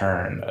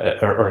return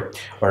or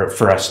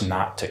for us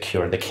not to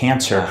cure the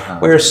cancer.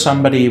 Whereas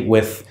somebody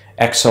with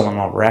excellent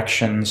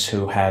erections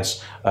who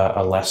has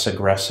a less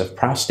aggressive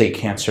prostate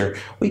cancer,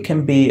 we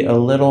can be a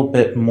little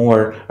bit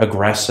more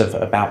aggressive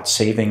about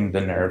saving the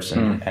nerves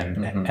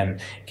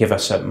and give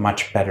us a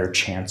much better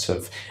chance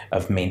of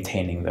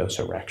maintaining those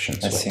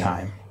erections with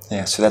time.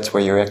 Yeah, so that's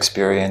where your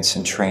experience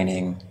and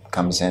training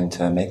comes in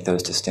to make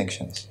those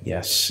distinctions.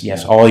 Yes,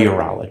 all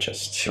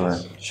urologists.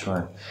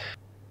 Sure.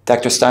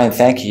 Dr. Stein,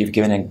 thank you. You've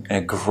given a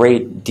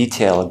great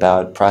detail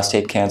about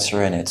prostate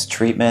cancer and its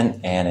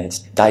treatment and its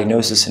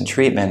diagnosis and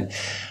treatment.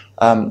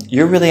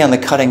 You're really on the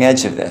cutting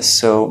edge of this,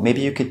 so maybe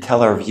you could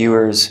tell our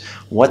viewers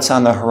what's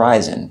on the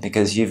horizon,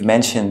 because you've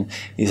mentioned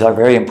these are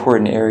very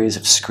important areas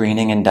of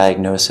screening and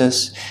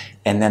diagnosis,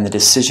 and then the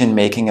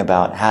decision-making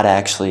about how to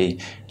actually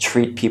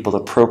treat people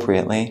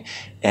appropriately,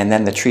 and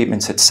then the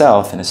treatments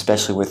itself, and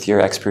especially with your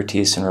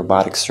expertise in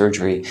robotic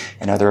surgery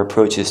and other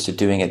approaches to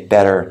doing it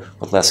better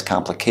with less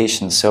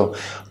complications. So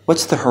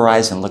what's the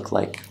horizon look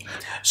like?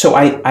 So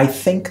I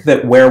think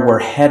that where we're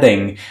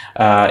heading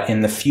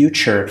in the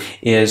future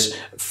is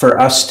for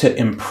us to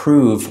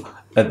improve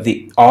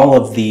all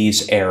of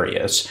these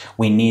areas.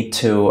 We need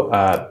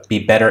to be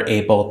better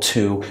able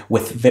to,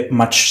 with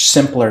much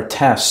simpler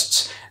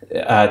tests,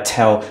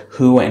 tell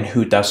who and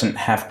who doesn't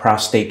have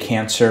prostate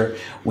cancer.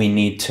 We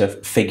need to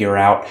figure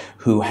out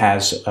who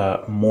has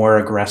more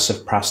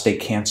aggressive prostate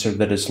cancer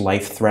that is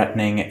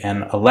life-threatening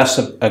and a less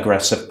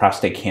aggressive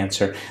prostate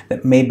cancer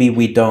that maybe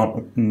we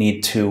don't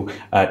need to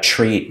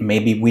treat,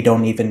 maybe we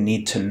don't even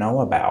need to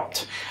know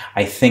about.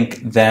 I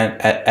think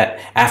that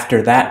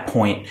after that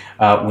point,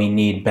 we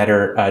need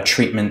better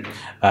treatment,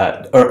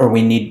 or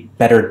we need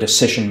better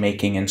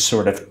decision-making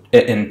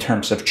in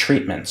terms of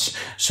treatments.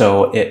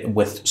 So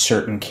with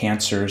certain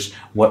cancers,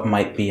 what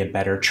might be a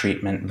better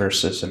treatment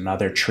versus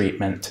another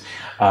treatment.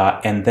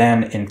 And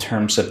then in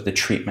terms of the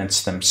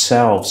treatments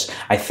themselves,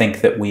 I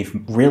think that we've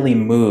really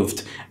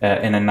moved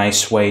in a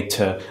nice way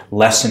to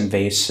less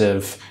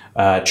invasive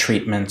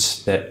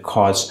treatments that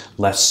cause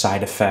less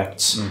side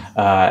effects.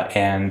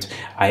 And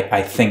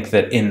I think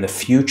that in the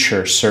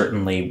future,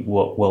 certainly,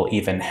 we'll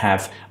even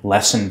have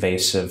less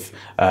invasive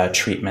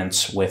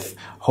treatments with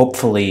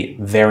hopefully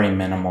very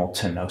minimal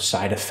to no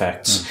side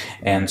effects.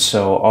 And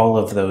so all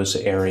of those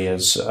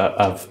areas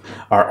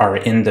are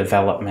in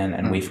development,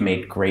 and we've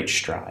made great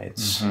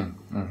strides.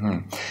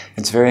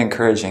 It's very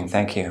encouraging.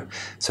 Thank you.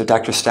 So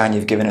Dr. Stein,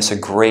 you've given us a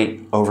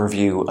great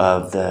overview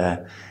of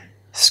the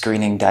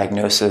screening,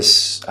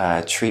 diagnosis,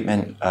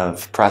 treatment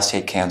of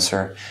prostate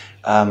cancer.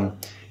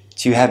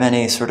 Do you have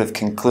any sort of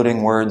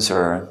concluding words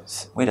or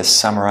way to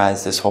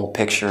summarize this whole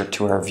picture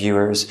to our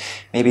viewers?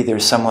 Maybe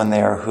there's someone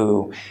there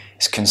who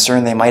is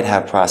concerned they might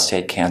have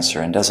prostate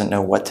cancer and doesn't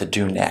know what to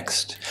do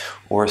next,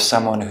 or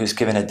someone who's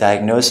given a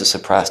diagnosis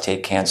of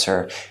prostate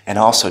cancer and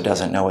also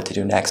doesn't know what to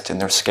do next and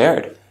they're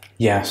scared.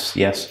 Yes.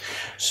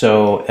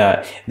 So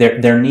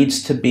there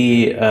needs to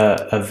be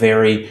a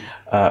very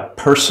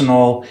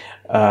personal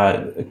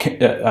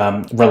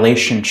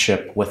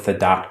relationship with the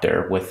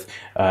doctor, with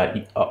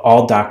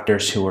all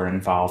doctors who are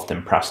involved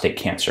in prostate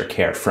cancer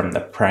care, from the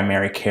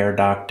primary care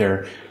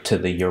doctor to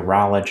the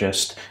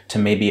urologist to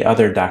maybe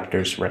other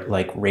doctors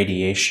like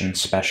radiation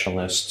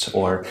specialists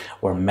or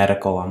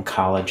medical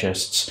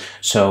oncologists.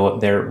 So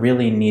there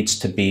really needs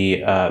to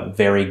be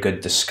very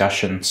good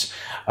discussions.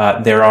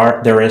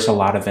 There is a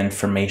lot of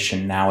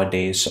information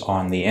nowadays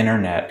on the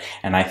internet,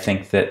 and I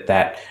think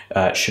that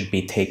should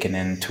be taken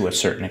in to a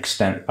certain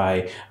extent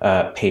by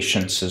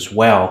patients as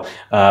well.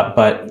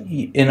 But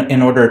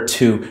in order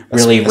to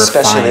really refine,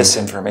 especially this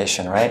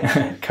information, right?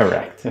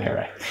 Correct.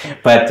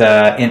 But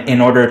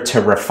in order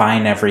to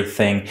refine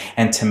everything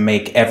and to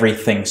make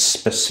everything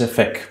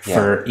specific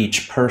for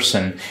each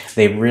person,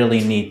 they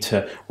really need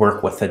to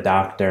work with the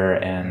doctor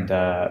and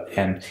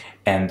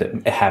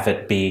have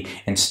it be,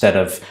 instead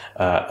of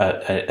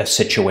a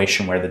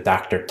situation where the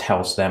doctor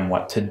tells them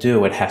what to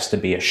do, it has to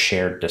be a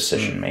shared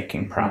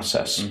decision-making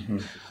process.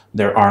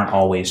 there aren't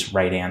always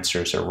right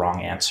answers or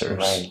wrong answers.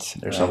 Right.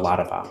 There's right. a lot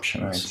of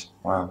options. Right.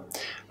 Wow.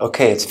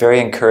 Okay, it's very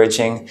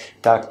encouraging.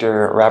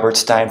 Dr. Robert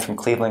Stein from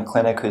Cleveland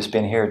Clinic, who's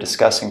been here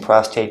discussing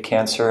prostate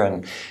cancer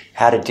and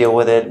how to deal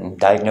with it and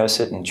diagnose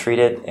it and treat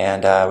it.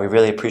 And we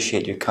really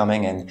appreciate you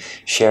coming and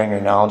sharing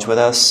your knowledge with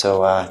us.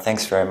 So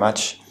thanks very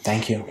much.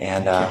 Thank you.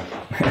 And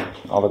Thank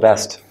you. all the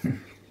best.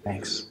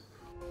 Thanks.